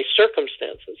 It's my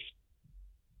circumstances.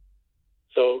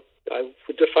 So I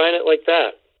would define it like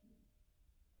that.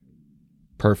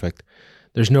 Perfect.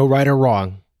 There's no right or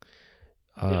wrong.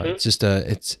 It's just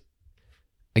it's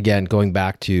again, going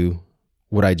back to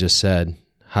what I just said,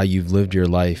 how you've lived your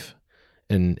life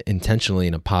and intentionally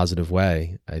in a positive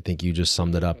way. I think you just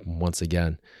summed it up once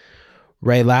again.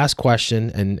 Ray, last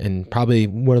question, and probably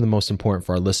one of the most important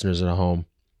for our listeners at home.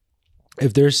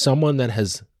 If there's someone that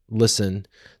has listened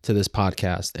to this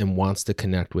podcast and wants to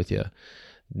connect with you,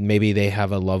 maybe they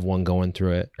have a loved one going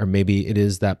through it, or maybe it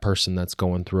is that person that's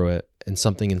going through it and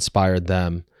something inspired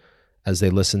them as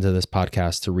they listen to this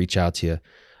podcast to reach out to you.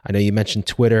 I know you mentioned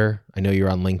Twitter. I know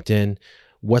you're on LinkedIn.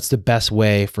 What's the best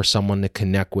way for someone to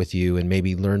connect with you and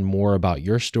maybe learn more about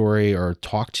your story or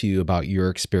talk to you about your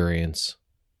experience?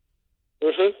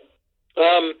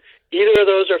 Either of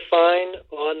those are fine.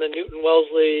 On the Newton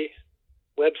Wellesley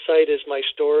website is my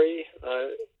story,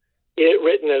 it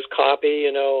written as copy,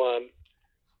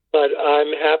 but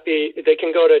I'm happy. They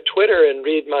can go to Twitter and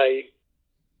read my,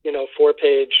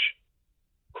 4-page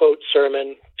quote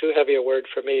sermon, too heavy a word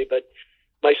for me, but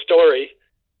my story,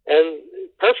 and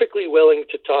perfectly willing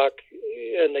to talk,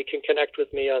 and they can connect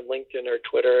with me on LinkedIn or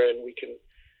Twitter, and we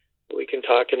can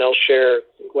talk, and I'll share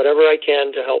whatever I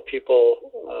can to help people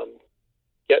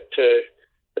get to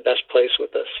the best place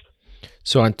with this.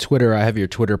 So on Twitter, I have your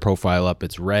Twitter profile up.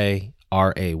 It's Ray,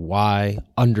 RAY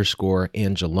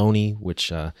 _Angeloni,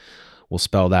 which we'll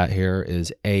spell that here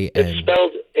is A-N. It's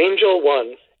spelled Angel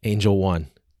One. Angel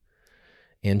One.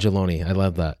 Angeloni. I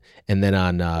love that. And then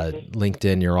on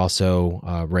LinkedIn, you're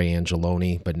also Ray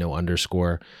Angeloni, but no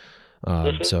underscore.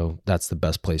 So that's the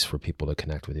best place for people to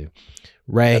connect with you.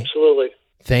 Ray. Absolutely.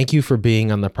 Thank you for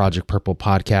being on the Project Purple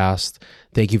podcast.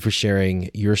 Thank you for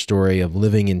sharing your story of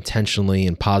living intentionally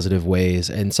in positive ways.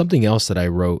 And something else that I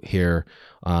wrote here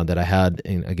that I had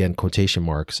in, again, quotation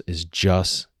marks, is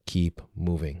just keep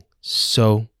moving.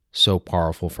 So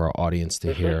powerful for our audience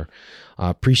to hear.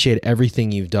 Appreciate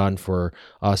everything you've done for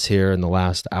us here in the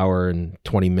last hour and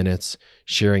 20 minutes,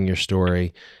 sharing your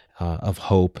story of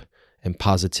hope and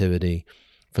positivity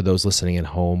for those listening at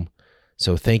home.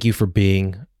 So thank you for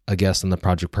being a guest on the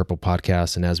Project Purple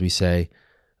podcast. And as we say,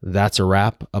 that's a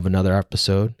wrap of another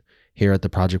episode here at the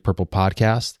Project Purple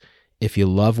podcast. If you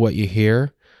love what you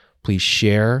hear, please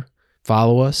share,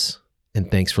 follow us,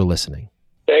 and thanks for listening.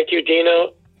 Thank you,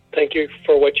 Dino. Thank you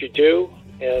for what you do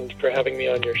and for having me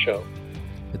on your show.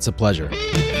 It's a pleasure.